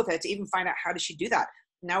having a call with her to even find out how does she do that.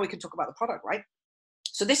 Now we can talk about the product, right?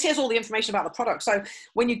 So this here's all the information about the product. So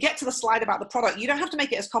when you get to the slide about the product, you don't have to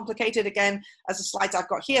make it as complicated again as the slides I've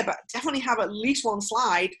got here, but definitely have at least one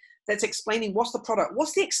slide that's explaining what's the product,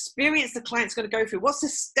 what's the experience the client's going to go through, what's the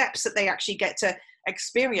steps that they actually get to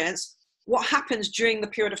experience, what happens during the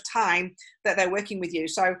period of time that they're working with you.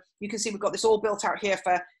 So you can see we've got this all built out here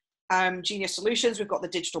for Genius Solutions. We've got the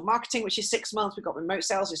digital marketing, which is 6 months. We've got remote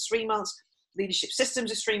sales is 3 months. Leadership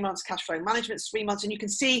systems is 3 months. Cash flow management is 3 months. And you can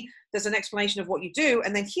see there's an explanation of what you do.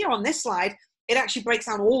 And then here on this slide, it actually breaks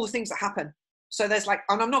down all the things that happen. So there's like,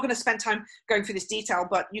 and I'm not going to spend time going through this detail,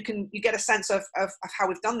 but you get a sense of how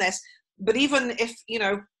we've done this. But even if, you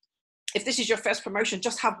know, if this is your first promotion,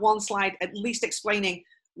 just have one slide at least explaining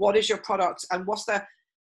what is your product and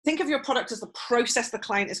think of your product as the process the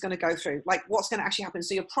client is going to go through, like what's going to actually happen.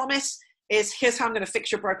 So your promise is, here's how I'm going to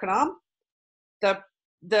fix your broken arm.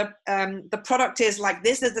 The product is like,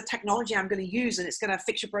 this is the technology I'm going to use, and it's going to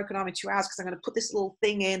fix your broken arm in 2 hours because I'm going to put this little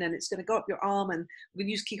thing in and it's going to go up your arm, and we're going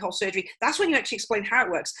to use keyhole surgery. That's when you actually explain how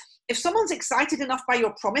it works. If someone's excited enough by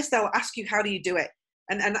your promise, they'll ask you, how do you do it?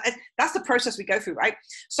 And that's the process we go through, right?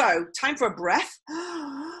 So time for a breath.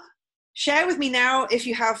 Share with me now, if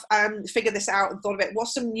you have figured this out and thought of it,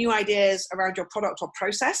 what's some new ideas around your product or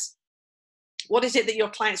process? What is it that your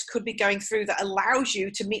clients could be going through that allows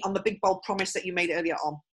you to meet on the big, bold promise that you made earlier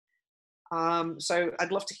on? So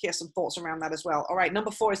I'd love to hear some thoughts around that as well. All right,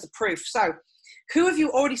 number 4 is the proof. So who have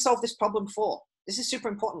you already solved this problem for? This is super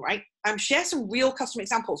important, right? Share some real customer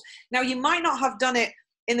examples. Now, you might not have done it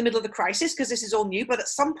in the middle of the crisis because this is all new, but at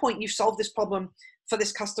some point you've solved this problem for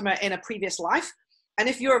this customer in a previous life. And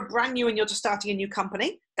if you're brand new and you're just starting a new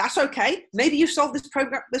company, that's okay. Maybe you've solved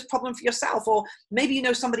this problem for yourself, or maybe you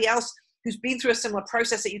know somebody else who's been through a similar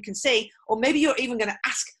process that you can see, or maybe you're even going to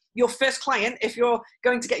ask your first client, if you're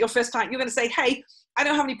going to get your first client, you're going to say, hey, I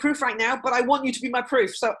don't have any proof right now, but I want you to be my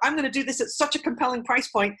proof. So I'm going to do this at such a compelling price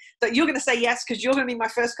point that you're going to say yes, because you're going to be my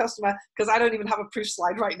first customer, because I don't even have a proof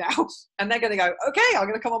slide right now. And they're going to go, okay, I'm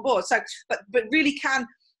going to come on board. So, but really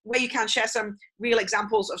where you can share some real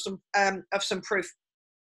examples of some proof.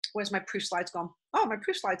 Where's my proof slides gone? Oh, my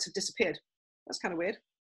proof slides have disappeared. That's kind of weird.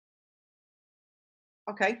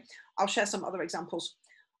 Okay, I'll share some other examples.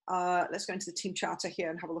 Let's go into the team charter here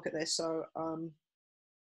and have a look at this. So, oh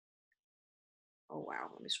wow,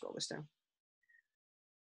 let me scroll this down.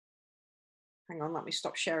 Hang on, let me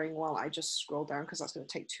stop sharing while I just scroll down, because that's going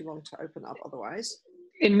to take too long to open up otherwise.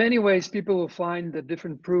 In many ways, people will find the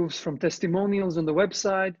different proofs from testimonials on the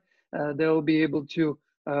website. They'll be able to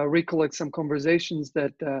recollect some conversations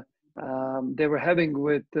that they were having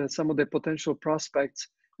with some of their potential prospects,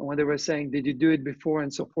 and when they were saying, did you do it before,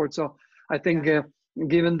 and so forth. So I think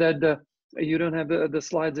given that you don't have the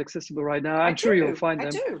slides accessible right now, I'm sure you'll find them. I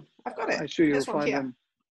do. I've got it. I'm sure you'll find them.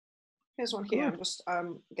 Here's one here. I'm just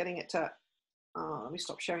getting it to, let me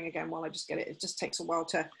stop sharing again while I just get it. It just takes a while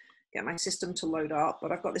to get my system to load up,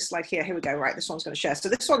 but I've got this slide here. Here we go. Right, this one's going to share. So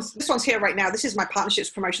this one's here right now. This is my partnerships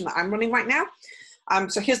promotion that I'm running right now.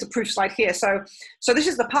 So here's the proof slide here. So this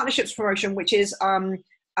is the partnerships promotion, which is,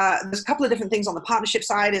 there's a couple of different things on the partnership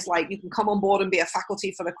side. Is like, you can come on board and be a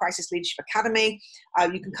faculty for the Crisis Leadership Academy.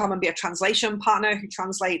 You can come and be a translation partner who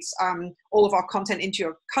translates all of our content into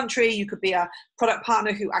your country. You could be a product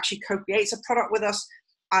partner who actually co-creates a product with us.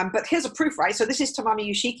 But here's a proof, right? So this is Tamami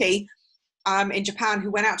Yoshiki in Japan,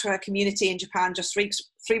 who went out to her community in Japan just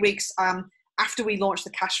 3 weeks after we launched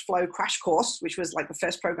the Cash Flow Crash Course, which was like the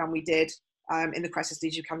first program we did in the Crisis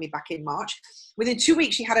Leadership Academy back in March. Within 2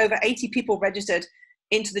 weeks, she had over 80 people registered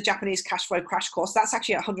into the Japanese Cash Flow Crash Course. That's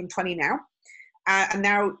actually at 120 now.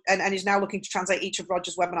 And is now looking to translate each of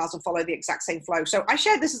Roger's webinars and follow the exact same flow. So I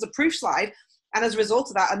shared this as a proof slide. And as a result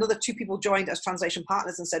of that, another 2 people joined as translation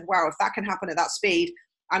partners and said, wow, if that can happen at that speed,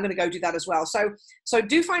 I'm going to go do that as well. So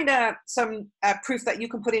do find some proof that you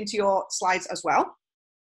can put into your slides as well,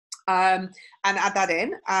 and add that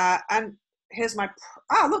in. And here's my,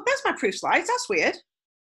 look, there's my proof slides. That's weird.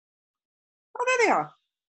 Oh, there they are.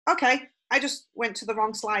 Okay, I just went to the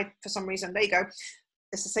wrong slide for some reason. There you go.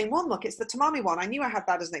 It's the same one. Look, it's the Tamami one. I knew I had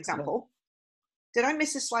that as an example. Did I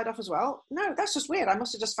miss this slide off as well? No, that's just weird. I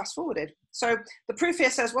must have just fast forwarded. So the proof here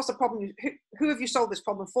says, what's the problem? Who have you solved this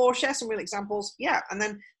problem for? Share some real examples. Yeah, and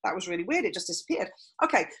then that was really weird. It just disappeared.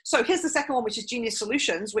 Okay, so here's the second one, which is Genius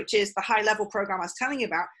Solutions, which is the high level program I was telling you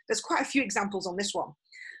about. There's quite a few examples on this one.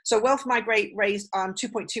 So Wealth Migrate raised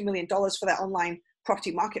 $2.2 million for their online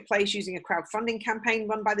property marketplace using a crowdfunding campaign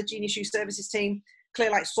run by the Genius U Services team.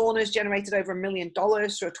 Clearlight Saunas generated over $1 million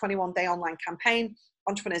through a 21-day online campaign.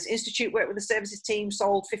 Entrepreneurs Institute worked with the services team,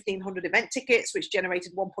 sold 1,500 event tickets, which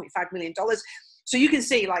generated $1.5 million. So you can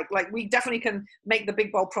see, like we definitely can make the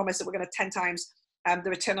big, bold promise that we're going to 10 times the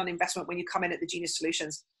return on investment when you come in at the Genius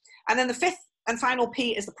Solutions. And then the fifth and final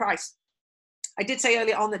P is the price. I did say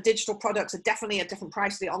earlier on that digital products are definitely a different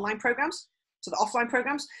price to the online programs, to the offline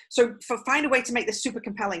programs. So find a way to make this super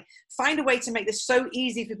compelling. Find a way to make this so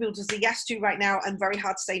easy for people to say yes to right now and very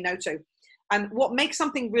hard to say no to. And what makes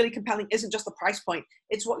something really compelling isn't just the price point.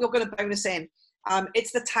 It's what you're going to bonus in.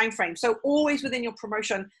 It's the time frame. So always within your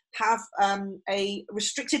promotion, have a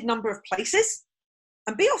restricted number of places.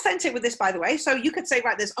 And be authentic with this, by the way. So you could say,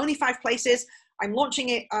 right, there's only 5 places. I'm launching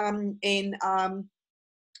it in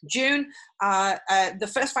June,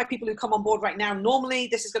 the first 5 people who come on board right now, normally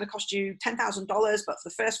this is going to cost you $10,000, but for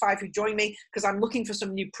the first 5 who join me, because I'm looking for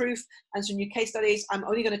some new proof and some new case studies, I'm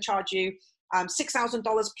only going to charge you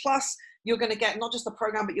 $6,000 plus. You're going to get not just the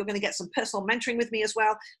program, but you're going to get some personal mentoring with me as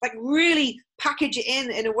well. Like really package it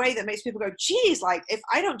in a way that makes people go, geez, like if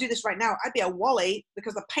I don't do this right now, I'd be a wally,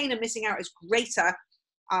 because the pain of missing out is greater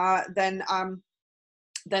than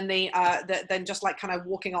just like kind of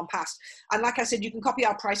walking on past. And like I said, you can copy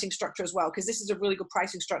our pricing structure as well, because this is a really good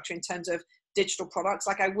pricing structure in terms of digital products.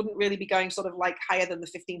 Like I wouldn't really be going sort of like higher than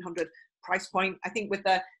the 1,500 price point. I think with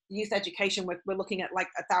the youth education, we're looking at like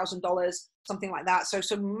 $1,000, something like that.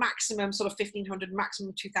 So maximum sort of 1,500,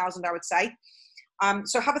 maximum 2,000, I would say.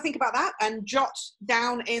 So have a think about that and jot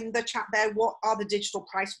down in the chat there, what are the digital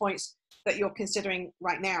price points that you're considering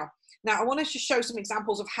right now. Now, I want to just show some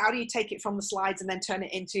examples of how do you take it from the slides and then turn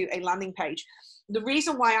it into a landing page. The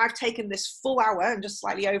reason why I've taken this full hour and just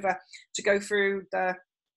slightly over to go through the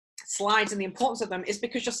slides and the importance of them is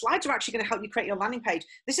because your slides are actually going to help you create your landing page.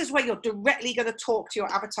 This is where you're directly going to talk to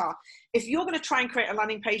your avatar. If you're going to try and create a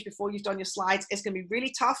landing page before you've done your slides, it's going to be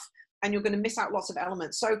really tough and you're going to miss out lots of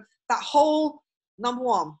elements. So that whole number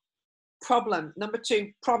 1, problem, number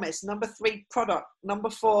 2, promise, number 3, product, number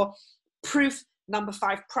 4, proof, number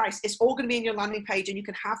 5, price. It's all going to be in your landing page, and you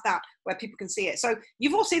can have that where people can see it. So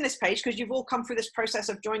you've all seen this page because you've all come through this process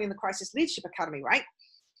of joining the Crisis Leadership Academy, right?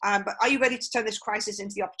 But are you ready to turn this crisis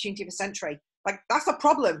into the opportunity of a century? Like that's a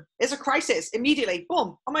problem. It's a crisis. Immediately,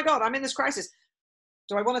 boom. Oh my God, I'm in this crisis.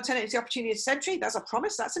 Do I want to turn it into the opportunity of a century? That's a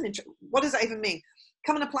promise. That's an what does that even mean?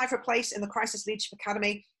 Come and apply for a place in the Crisis Leadership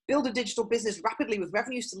Academy. Build a digital business rapidly with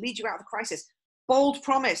revenues to lead you out of the crisis. Bold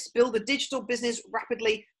promise. Build a digital business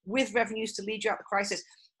rapidly with revenues to lead you out of the crisis.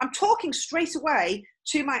 I'm talking straight away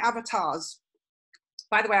to my avatars.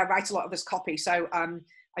 By the way, I write a lot of this copy. So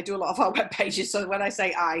I do a lot of our web pages. So when I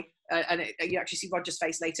say you actually see Roger's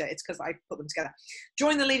face later, it's because I put them together.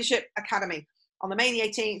 Join the Leadership Academy. On the May the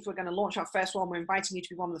 18th, we're going to launch our first one. We're inviting you to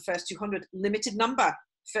be one of the first 200, limited number,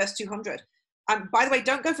 first 200. By the way,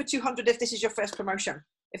 don't go for 200 if this is your first promotion.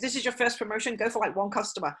 If this is your first promotion, go for like 1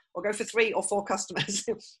 customer or go for 3 or 4 customers.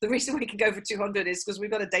 The reason we can go for 200 is because we've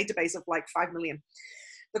got a database of like 5 million.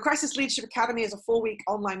 The Crisis Leadership Academy is a 4-week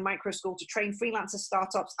online micro school to train freelancers,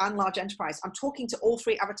 startups, and large enterprise. I'm talking to all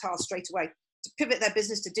 3 avatars straight away to pivot their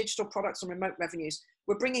business to digital products and remote revenues.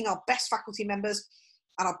 We're bringing our best faculty members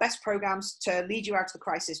and our best programs to lead you out of the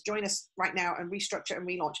crisis. Join us right now and restructure and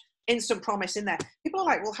relaunch. Instant promise in there. People are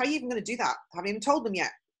like, well, how are you even going to do that? I haven't even told them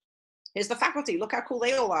yet. Here's the faculty. Look how cool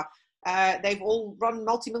they all are. They've all run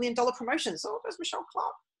multi-million-dollar promotions. Oh, there's Michelle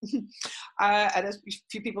Clarke. And there's a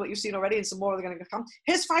few people that you've seen already and some more are going to come.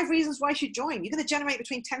 Here's 5 reasons why you should join. You're going to generate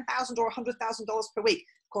between $10,000 or $100,000 per week.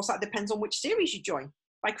 Of course, that depends on which series you join.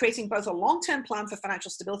 By creating both a long-term plan for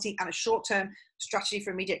financial stability and a short-term strategy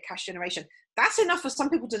for immediate cash generation. That's enough for some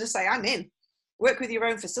people to just say, I'm in. Work with your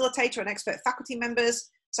own facilitator and expert faculty members.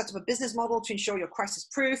 Set up a business model to ensure you're crisis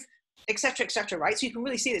proof, etc., right? So you can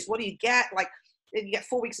really see this. What do you get? Like you get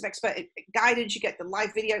 4 weeks of expert guidance, you get the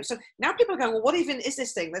live video. So now people are going, well, what even is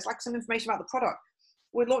this thing? There's like some information about the product.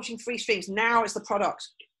 We're launching 3 streams. Now it's the product.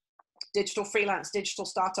 Digital freelance, digital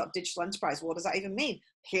startup, digital enterprise. What does that even mean?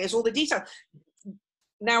 Here's all the detail.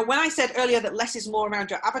 Now, when I said earlier that less is more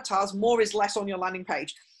around your avatars, more is less on your landing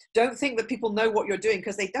page. Don't think that people know what you're doing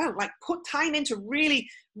because they don't. Like put time into really,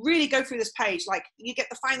 really go through this page. Like you get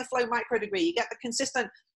the Find the Flow micro degree, you get the consistent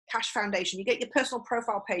cash foundation, you get your personal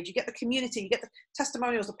profile page, you get the community, you get the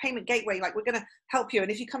testimonials, the payment gateway. Like we're going to help you.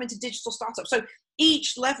 And if you come into digital startup, so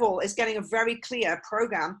each level is getting a very clear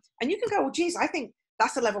program and you can go, well, geez, I think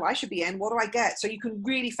that's the level I should be in. What do I get? So you can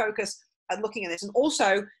really focus at looking at this. And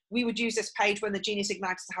also we would use this page when the Genius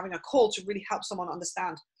Igniters are having a call to really help someone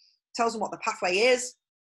understand. Tells them what the pathway is,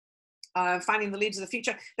 finding the leaders of the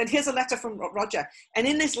future. Then here's a letter from Roger. And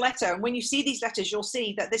in this letter, when you see these letters, you'll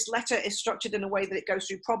see that this letter is structured in a way that it goes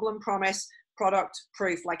through problem, promise, product,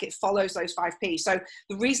 proof, like it follows those 5 Ps. So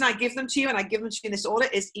the reason I give them to you and I give them to you in this order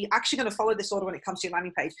is you're actually going to follow this order when it comes to your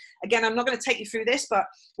landing page. Again, I'm not going to take you through this, but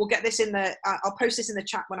we'll get this in the, I'll post this in the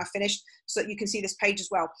chat when I finish so that you can see this page as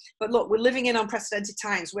well. But look, we're living in unprecedented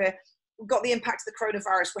times. We've got the impact of the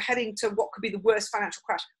coronavirus. We're heading to what could be the worst financial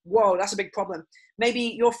crash. Whoa, that's a big problem. Maybe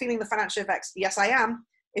you're feeling the financial effects. Yes, I am.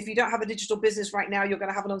 If you don't have a digital business right now, you're going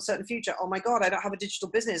to have an uncertain future. Oh my God, I don't have a digital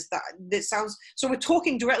business. This sounds, so we're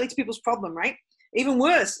talking directly to people's problem, right? Even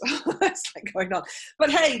worse. That's like going on. But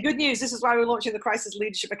hey, good news. This is why we're launching the Crisis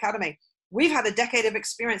Leadership Academy. We've had a decade of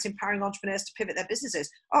experience empowering entrepreneurs to pivot their businesses.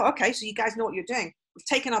 Oh, okay. So you guys know what you're doing. We've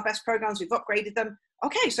taken our best programs. We've upgraded them.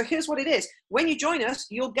 Okay. So here's what it is. When you join us,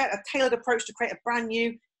 you'll get a tailored approach to create a brand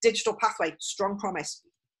new digital pathway. Strong promise.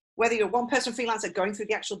 whether you're a one-person freelancer going through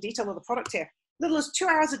the actual detail of the product here. Little as 2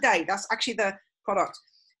 hours a day, that's actually the product.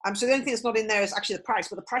 So the only thing that's not in there is actually the price,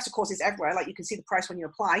 but the price, of course, is everywhere. Like you can see the price when you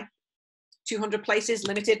apply. 200 places,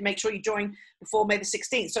 limited. Make sure you join before May the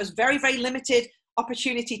 16th. So it's very, very limited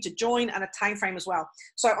opportunity to join and a time frame as well.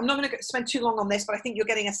 So I'm not going to spend too long on this, but I think you're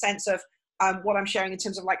getting a sense of what I'm sharing in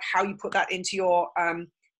terms of like how you put that into your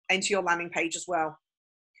landing page as well.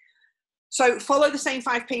 So follow the same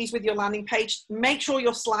 5 Ps with your landing page. Make sure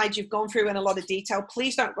your slides you've gone through in a lot of detail.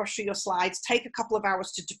 Please don't rush through your slides. Take a couple of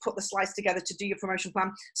hours to put the slides together to do your promotion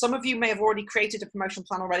plan. Some of you may have already created a promotion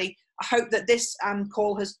plan already. I hope that this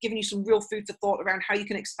call has given you some real food for thought around how you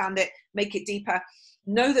can expand it, make it deeper.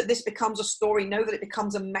 Know that this becomes a story. Know that it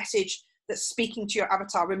becomes a message that's speaking to your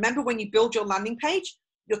avatar. Remember, when you build your landing page,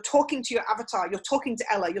 you're talking to your avatar. You're talking to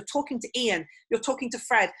Ella. You're talking to Ian. You're talking to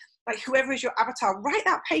Fred. Like whoever is your avatar, write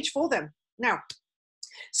that page for them. Now,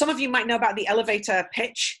 some of you might know about the elevator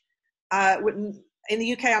pitch. In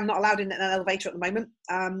the UK, I'm not allowed in an elevator at the moment.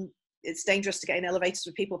 It's dangerous to get in elevators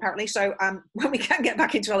with people, apparently. So when we can get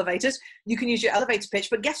back into elevators, you can use your elevator pitch.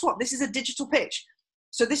 But guess what? This is a digital pitch.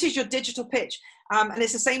 So this is your digital pitch. And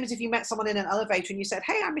it's the same as if you met someone in an elevator and you said,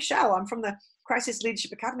 hey, I'm Michelle. I'm from the Crisis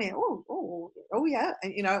Leadership Academy. Oh, yeah.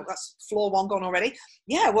 And, you know, that's floor 1 gone already.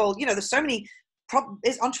 Yeah, well, you know, there's so many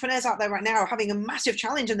entrepreneurs out there right now having a massive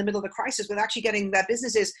challenge in the middle of the crisis with actually getting their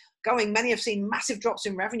businesses going. Many have seen massive drops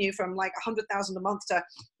in revenue from like 100,000 a month to,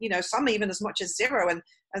 you know, some even as much as 0.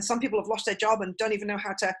 And some people have lost their job and don't even know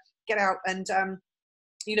how to get out and,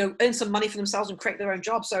 you know, earn some money for themselves and create their own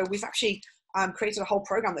job. So we've actually created a whole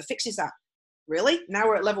program that fixes that. Really? Now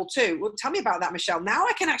we're at level 2. Well, tell me about that, Michelle. Now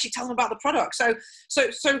I can actually tell them about the product. So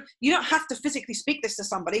you don't have to physically speak this to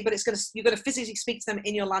somebody, but you're going to physically speak to them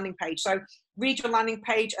in your landing page. So read your landing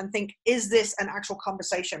page and think, is this an actual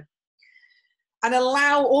conversation? And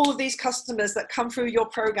allow all of these customers that come through your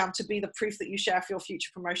program to be the proof that you share for your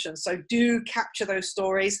future promotions. So do capture those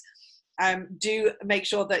stories. Do make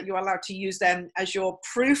sure that you're allowed to use them as your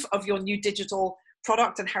proof of your new digital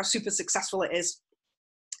product and how super successful it is.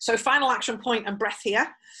 So final action point and breath here.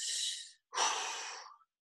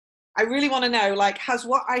 I really want to know, like, has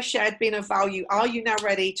what I shared been of value? Are you now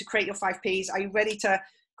ready to create your 5 Ps? Are you ready to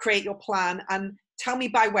create your plan? And tell me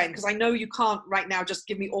by when, because I know you can't right now just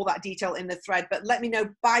give me all that detail in the thread, but let me know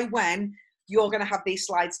by when you're going to have these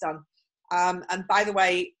slides done. And by the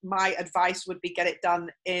way, my advice would be get it done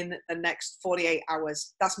in the next 48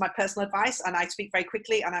 hours. That's my personal advice. And I speak very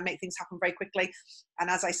quickly and I make things happen very quickly. And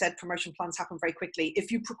as I said, promotion plans happen very quickly.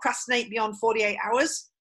 If you procrastinate beyond 48 hours,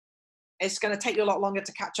 it's going to take you a lot longer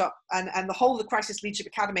to catch up. And the whole of the Crisis Leadership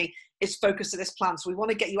Academy is focused to this plan. So we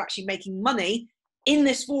want to get you actually making money in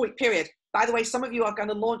this 4-week period. By the way, some of you are going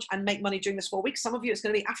to launch and make money during this 4 weeks. Some of you, it's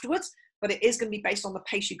going to be afterwards, but it is going to be based on the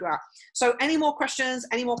pace you go at. So any more questions,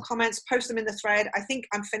 any more comments, post them in the thread. I think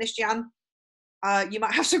I'm finished, Jan. You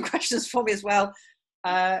might have some questions for me as well.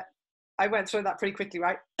 I went through that pretty quickly,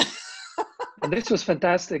 right? This was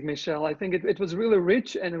fantastic, Michelle. I think it was really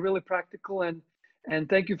rich and really practical. And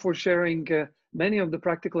thank you for sharing many of the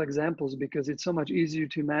practical examples, because it's so much easier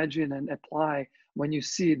to imagine and apply when you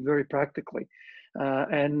see it very practically.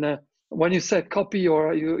 When you said copy,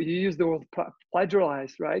 or you use the word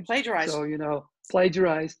plagiarize, right? Plagiarize. So, you know,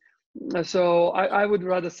 plagiarize. So I would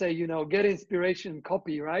rather say, you know, get inspiration,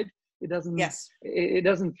 copy, right? It doesn't, yes. It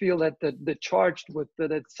doesn't feel that the charged with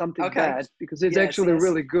that it's something bad, because it's yes, actually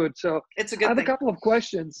really good. So it's a good I have thing. a couple of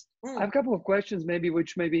questions. I have a couple of questions maybe,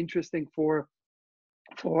 which may be interesting for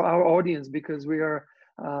our audience, because we are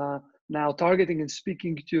now targeting and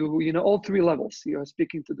speaking to, you know, all 3 levels. You are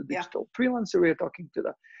speaking to the digital freelancer, we are talking to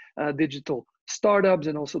the digital startups,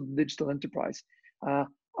 and also the digital enterprise.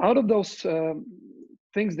 Out of those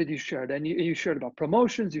things that you shared, and you shared about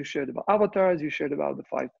promotions, you shared about avatars, you shared about the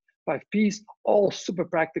five Ps, all super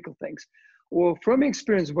practical things. Well, from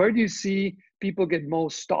experience, where do you see people get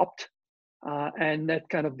most stopped, and that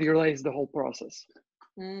kind of delays the whole process?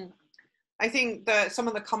 I think that some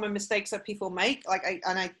of the common mistakes that people make, like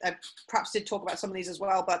I perhaps did talk about some of these as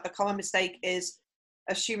well, but the common mistake is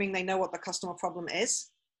assuming they know what the customer problem is.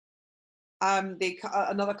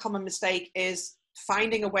 Another common mistake is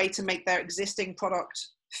finding a way to make their existing product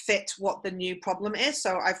fit what the new problem is.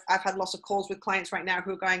 So I've had lots of calls with clients right now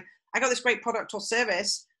who are going, I got this great product or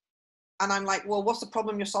service, and I'm like, well, what's the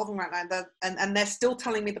problem you're solving right now? And they're still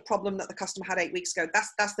telling me the problem that the customer had 8 weeks ago.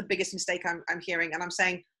 That's the biggest mistake I'm hearing. And I'm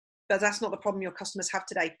saying, but that's not the problem your customers have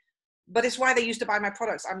today. But it's why they used to buy my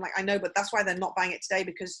products. I'm like, I know, but that's why they're not buying it today,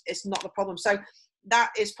 because it's not the problem. So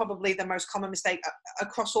that is probably the most common mistake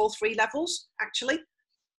across all 3 levels, actually,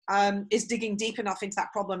 is digging deep enough into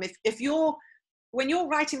that problem. If you're when you're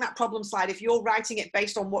writing that problem slide, if you're writing it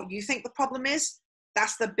based on what you think the problem is,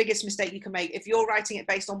 that's the biggest mistake you can make. If you're writing it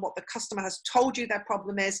based on what the customer has told you their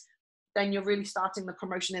problem is, then you're really starting the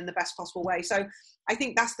promotion in the best possible way. So I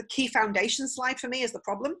think that's the key foundation slide for me, is the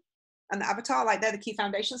problem and the avatar. Like, they're the key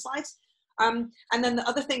foundation slides. And then the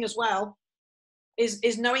other thing as well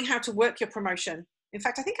is knowing how to work your promotion. In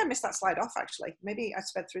fact, I think I missed that slide off, actually. Maybe I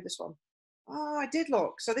sped through this one. Oh, I did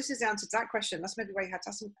look. So this is the answer to that question. That's maybe why you had to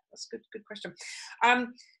ask. That's a good question.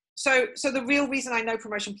 So the real reason I know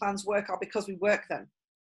promotion plans work are because we work them.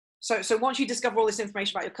 So once you discover all this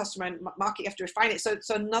information about your customer and market, you have to refine it.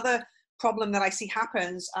 So another problem that I see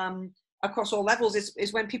happens across all levels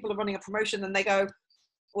is when people are running a promotion and they go,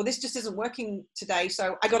 well, this just isn't working today,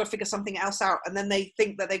 so I got to figure something else out. And then they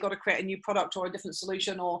think that they got to create a new product or a different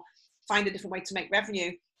solution or find a different way to make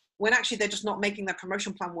revenue, when actually they're just not making their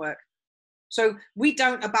promotion plan work. So we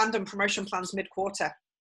don't abandon promotion plans mid-quarter.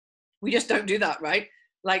 We just don't do that, right?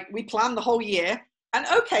 Like, we plan the whole year. And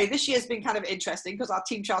okay, this year's been kind of interesting because our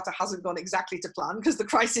team charter hasn't gone exactly to plan because the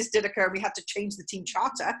crisis did occur and we had to change the team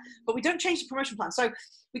charter, but we don't change the promotion plan. So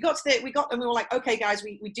we were like, okay, guys,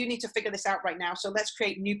 we do need to figure this out right now. So let's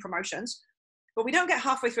create new promotions. But we don't get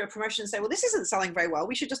halfway through a promotion and say, well, this isn't selling very well.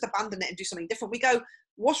 We should just abandon it and do something different. We go,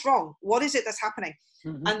 what's wrong? What is it that's happening?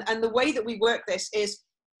 Mm-hmm. And the way that we work this is,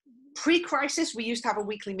 pre-crisis, we used to have a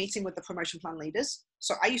weekly meeting with the promotion plan leaders.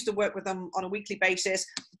 So I used to work with them on a weekly basis,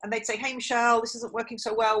 and they'd say, hey, Michelle, this isn't working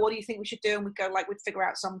so well. What do you think we should do? And we'd go, like, we'd figure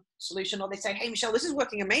out some solution. Or they'd say, hey, Michelle, this is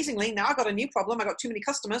working amazingly. Now I've got a new problem. I got too many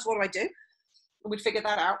customers. What do I do? And we'd figure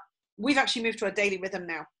that out. We've actually moved to a daily rhythm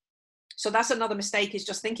now. So that's another mistake, is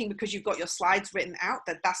just thinking because you've got your slides written out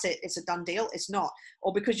that that's it, it's a done deal. It's not.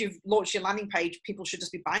 Or because you've launched your landing page, people should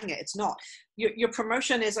just be buying it. It's not. Your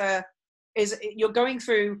promotion you're going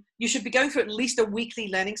through, you should be going through at least a weekly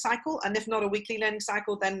learning cycle. And if not a weekly learning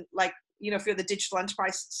cycle, then, like, if you're the digital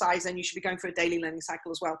enterprise size, then you should be going through a daily learning cycle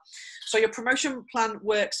as well. So your promotion plan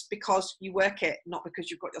works because you work it, not because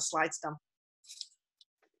you've got your slides done.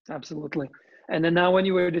 Absolutely. And then now when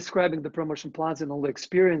you were describing the promotion plans and all the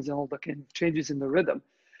experience and all the kind of changes in the rhythm,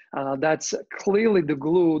 that's clearly the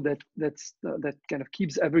glue that kind of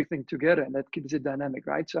keeps everything together and that keeps it dynamic,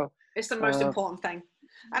 right? So it's the most important thing.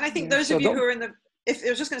 And I think those of you who are in the, if I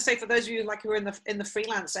was just going to say, for those of you like who are in the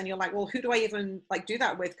freelance and you're like, well, who do I even like do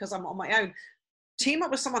that with? Because I'm on my own. Team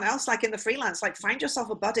up with someone else, like in the freelance, like find yourself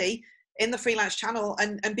a buddy in the freelance channel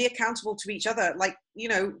and be accountable to each other. Like,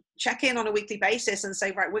 check in on a weekly basis and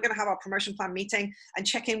say, right, we're going to have our promotion plan meeting, and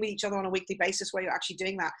check in with each other on a weekly basis where you're actually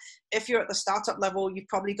doing that. If you're at the startup level, you've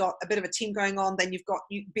probably got a bit of a team going on, then you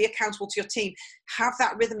be accountable to your team, have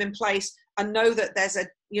that rhythm in place, and know that there's a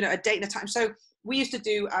date and a time. So we used to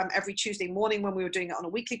do every Tuesday morning when we were doing it on a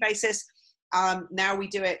weekly basis. Now we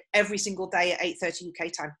do it every single day at 8:30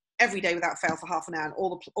 UK time, every day without fail for half an hour. And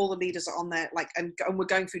all the leaders are on there, and we're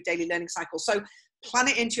going through daily learning cycles. So plan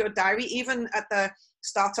it into your diary, even at the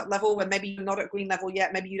startup level, when maybe you're not at green level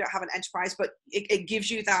yet, maybe you don't have an enterprise, but it gives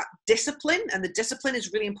you that discipline, and the discipline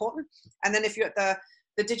is really important. And then if you're at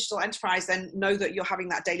the digital enterprise, then know that you're having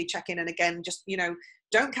that daily check-in. And again, just,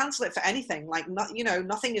 don't cancel it for anything. Like,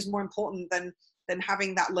 nothing is more important than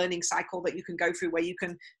having that learning cycle that you can go through, where you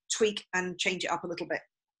can tweak and change it up a little bit.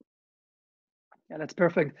 Yeah, that's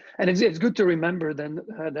perfect. And it's good to remember then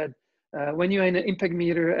that when you're in an impact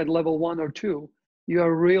meter at level 1 or 2, you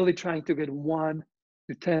are really trying to get 1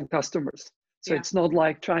 to 10 customers. So it's not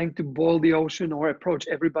like trying to boil the ocean or approach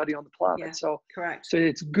everybody on the planet. Yeah, so correct. So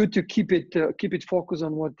it's good to keep it focused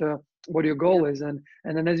on what your goal is, and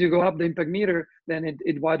then as you go up the impact meter, then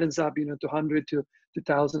it widens up, to 100 to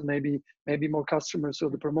 2,000, maybe more customers. So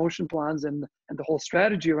the promotion plans and the whole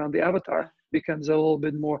strategy around the avatar becomes a little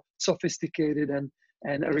bit more sophisticated and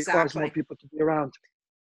it requires more people to be around.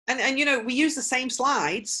 And we use the same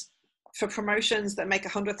slides for promotions that make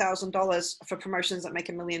 $100,000 for promotions that make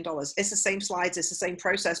 $1 million. It's the same slides, it's the same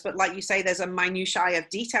process, but like you say, there's a minutiae of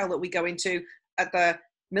detail that we go into at the $1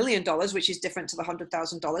 million, which is different to the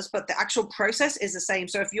 $100,000, but the actual process is the same.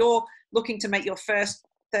 So if you're looking to make your first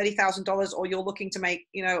 $30,000, or you're looking to make,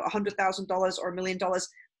 $100,000 or $1 million,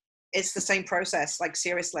 it's the same process, like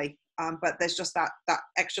seriously. But there's just that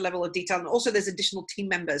extra level of detail. And also there's additional team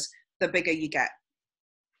members the bigger you get.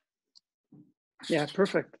 Yeah,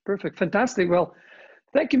 perfect. Fantastic. Well,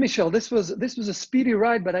 thank you, Michelle. This was a speedy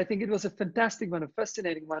ride, but I think it was a fantastic one, a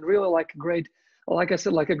fascinating one, really like a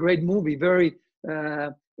great movie, very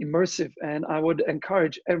immersive. And I would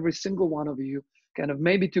encourage every single one of you kind of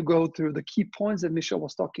maybe to go through the key points that Michelle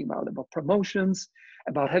was talking about promotions,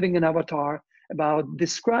 about having an avatar, about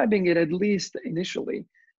describing it at least initially.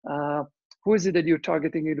 Who is it that you're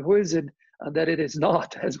targeting it? Who is it that it is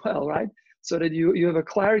not as well, right? so that you have a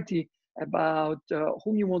clarity about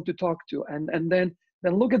whom you want to talk to, and then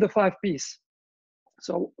look at the 5 P's.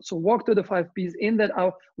 So walk to the 5 P's in that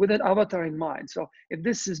with that avatar in mind. So if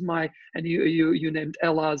this is my, and you named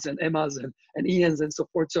Ella's and Emma's and Ian's and so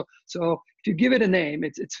forth. So if you give it a name,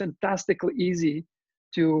 it's fantastically easy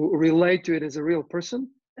to relate to it as a real person,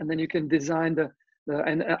 and then you can design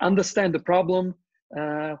and understand the problem,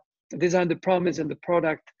 design the promise and the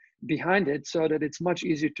product behind it, so that it's much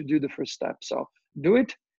easier to do the first step. So do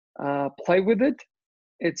it, play with it.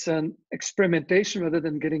 It's an experimentation rather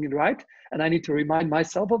than getting it right. And I need to remind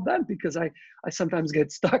myself of that, because I sometimes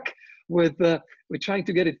get stuck with trying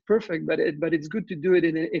to get it perfect, but it's good to do it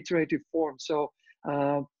in an iterative form. So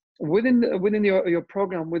within your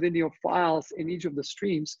program, within your files, in each of the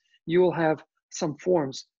streams, you will have some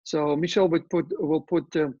forms. So Michelle will put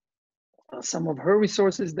some of her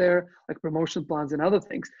resources there, like promotion plans and other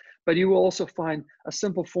things, but you will also find a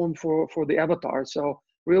simple form for the avatar. So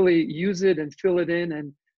really use it and fill it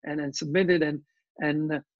in and submit it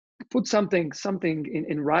and put something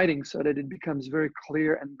in writing, so that it becomes very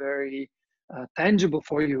clear and very tangible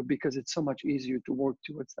for you, because it's so much easier to work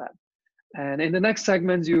towards that. And in the next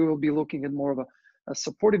segments, you will be looking at more of a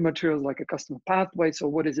supportive materials, like a customer pathway. So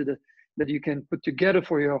what is it that you can put together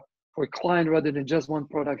for a client, rather than just one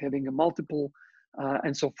product having a multiple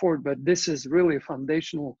and so forth. But this is really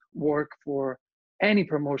foundational work for any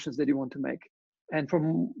promotions that you want to make. And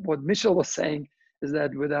from what Michelle was saying, is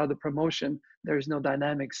that without the promotion, there's no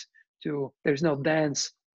dynamics there's no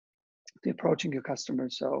dance to approaching your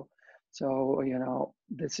customers. So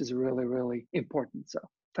this is really, really important. So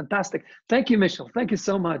fantastic. Thank you, Michelle. Thank you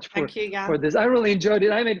so much for this. I really enjoyed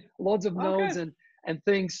it. I made lots of notes and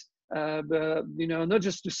things, not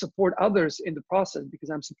just to support others in the process, because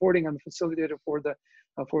I'm a facilitator for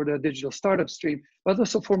the digital startup stream, but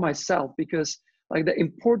also for myself, because like the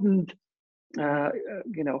important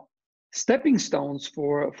stepping stones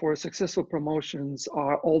for successful promotions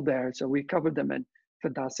are all there. So we covered them, and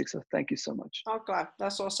fantastic. So thank you so much. Oh, glad.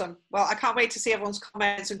 That's awesome. Well, I can't wait to see everyone's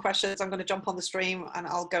comments and questions. I'm going to jump on the stream and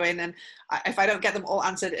I'll go in, and if I don't get them all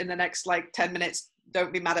answered in the next 10 minutes,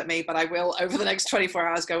 don't be mad at me, but I will over the next 24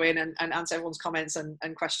 hours go in and answer everyone's comments and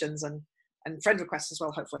questions and friend requests as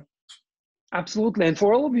well, hopefully. Absolutely. And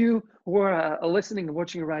for all of you who are listening and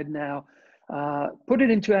watching right now, put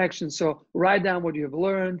it into action. So write down what you have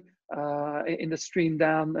learned in the stream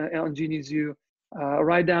down on Genius U.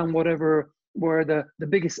 Write down whatever were the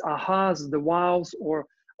biggest ahas, the wows, or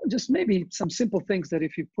just maybe some simple things that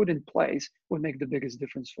if you put in place will make the biggest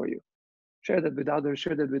difference for you. Share that with others,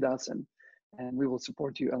 share that with us, and we will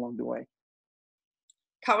support you along the way.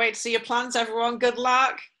 Can't wait to see your plans, everyone. Good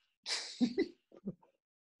luck.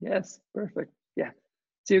 Yes, perfect. Yeah.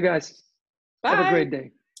 See you guys. Bye. Have a great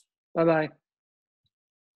day. Bye-bye.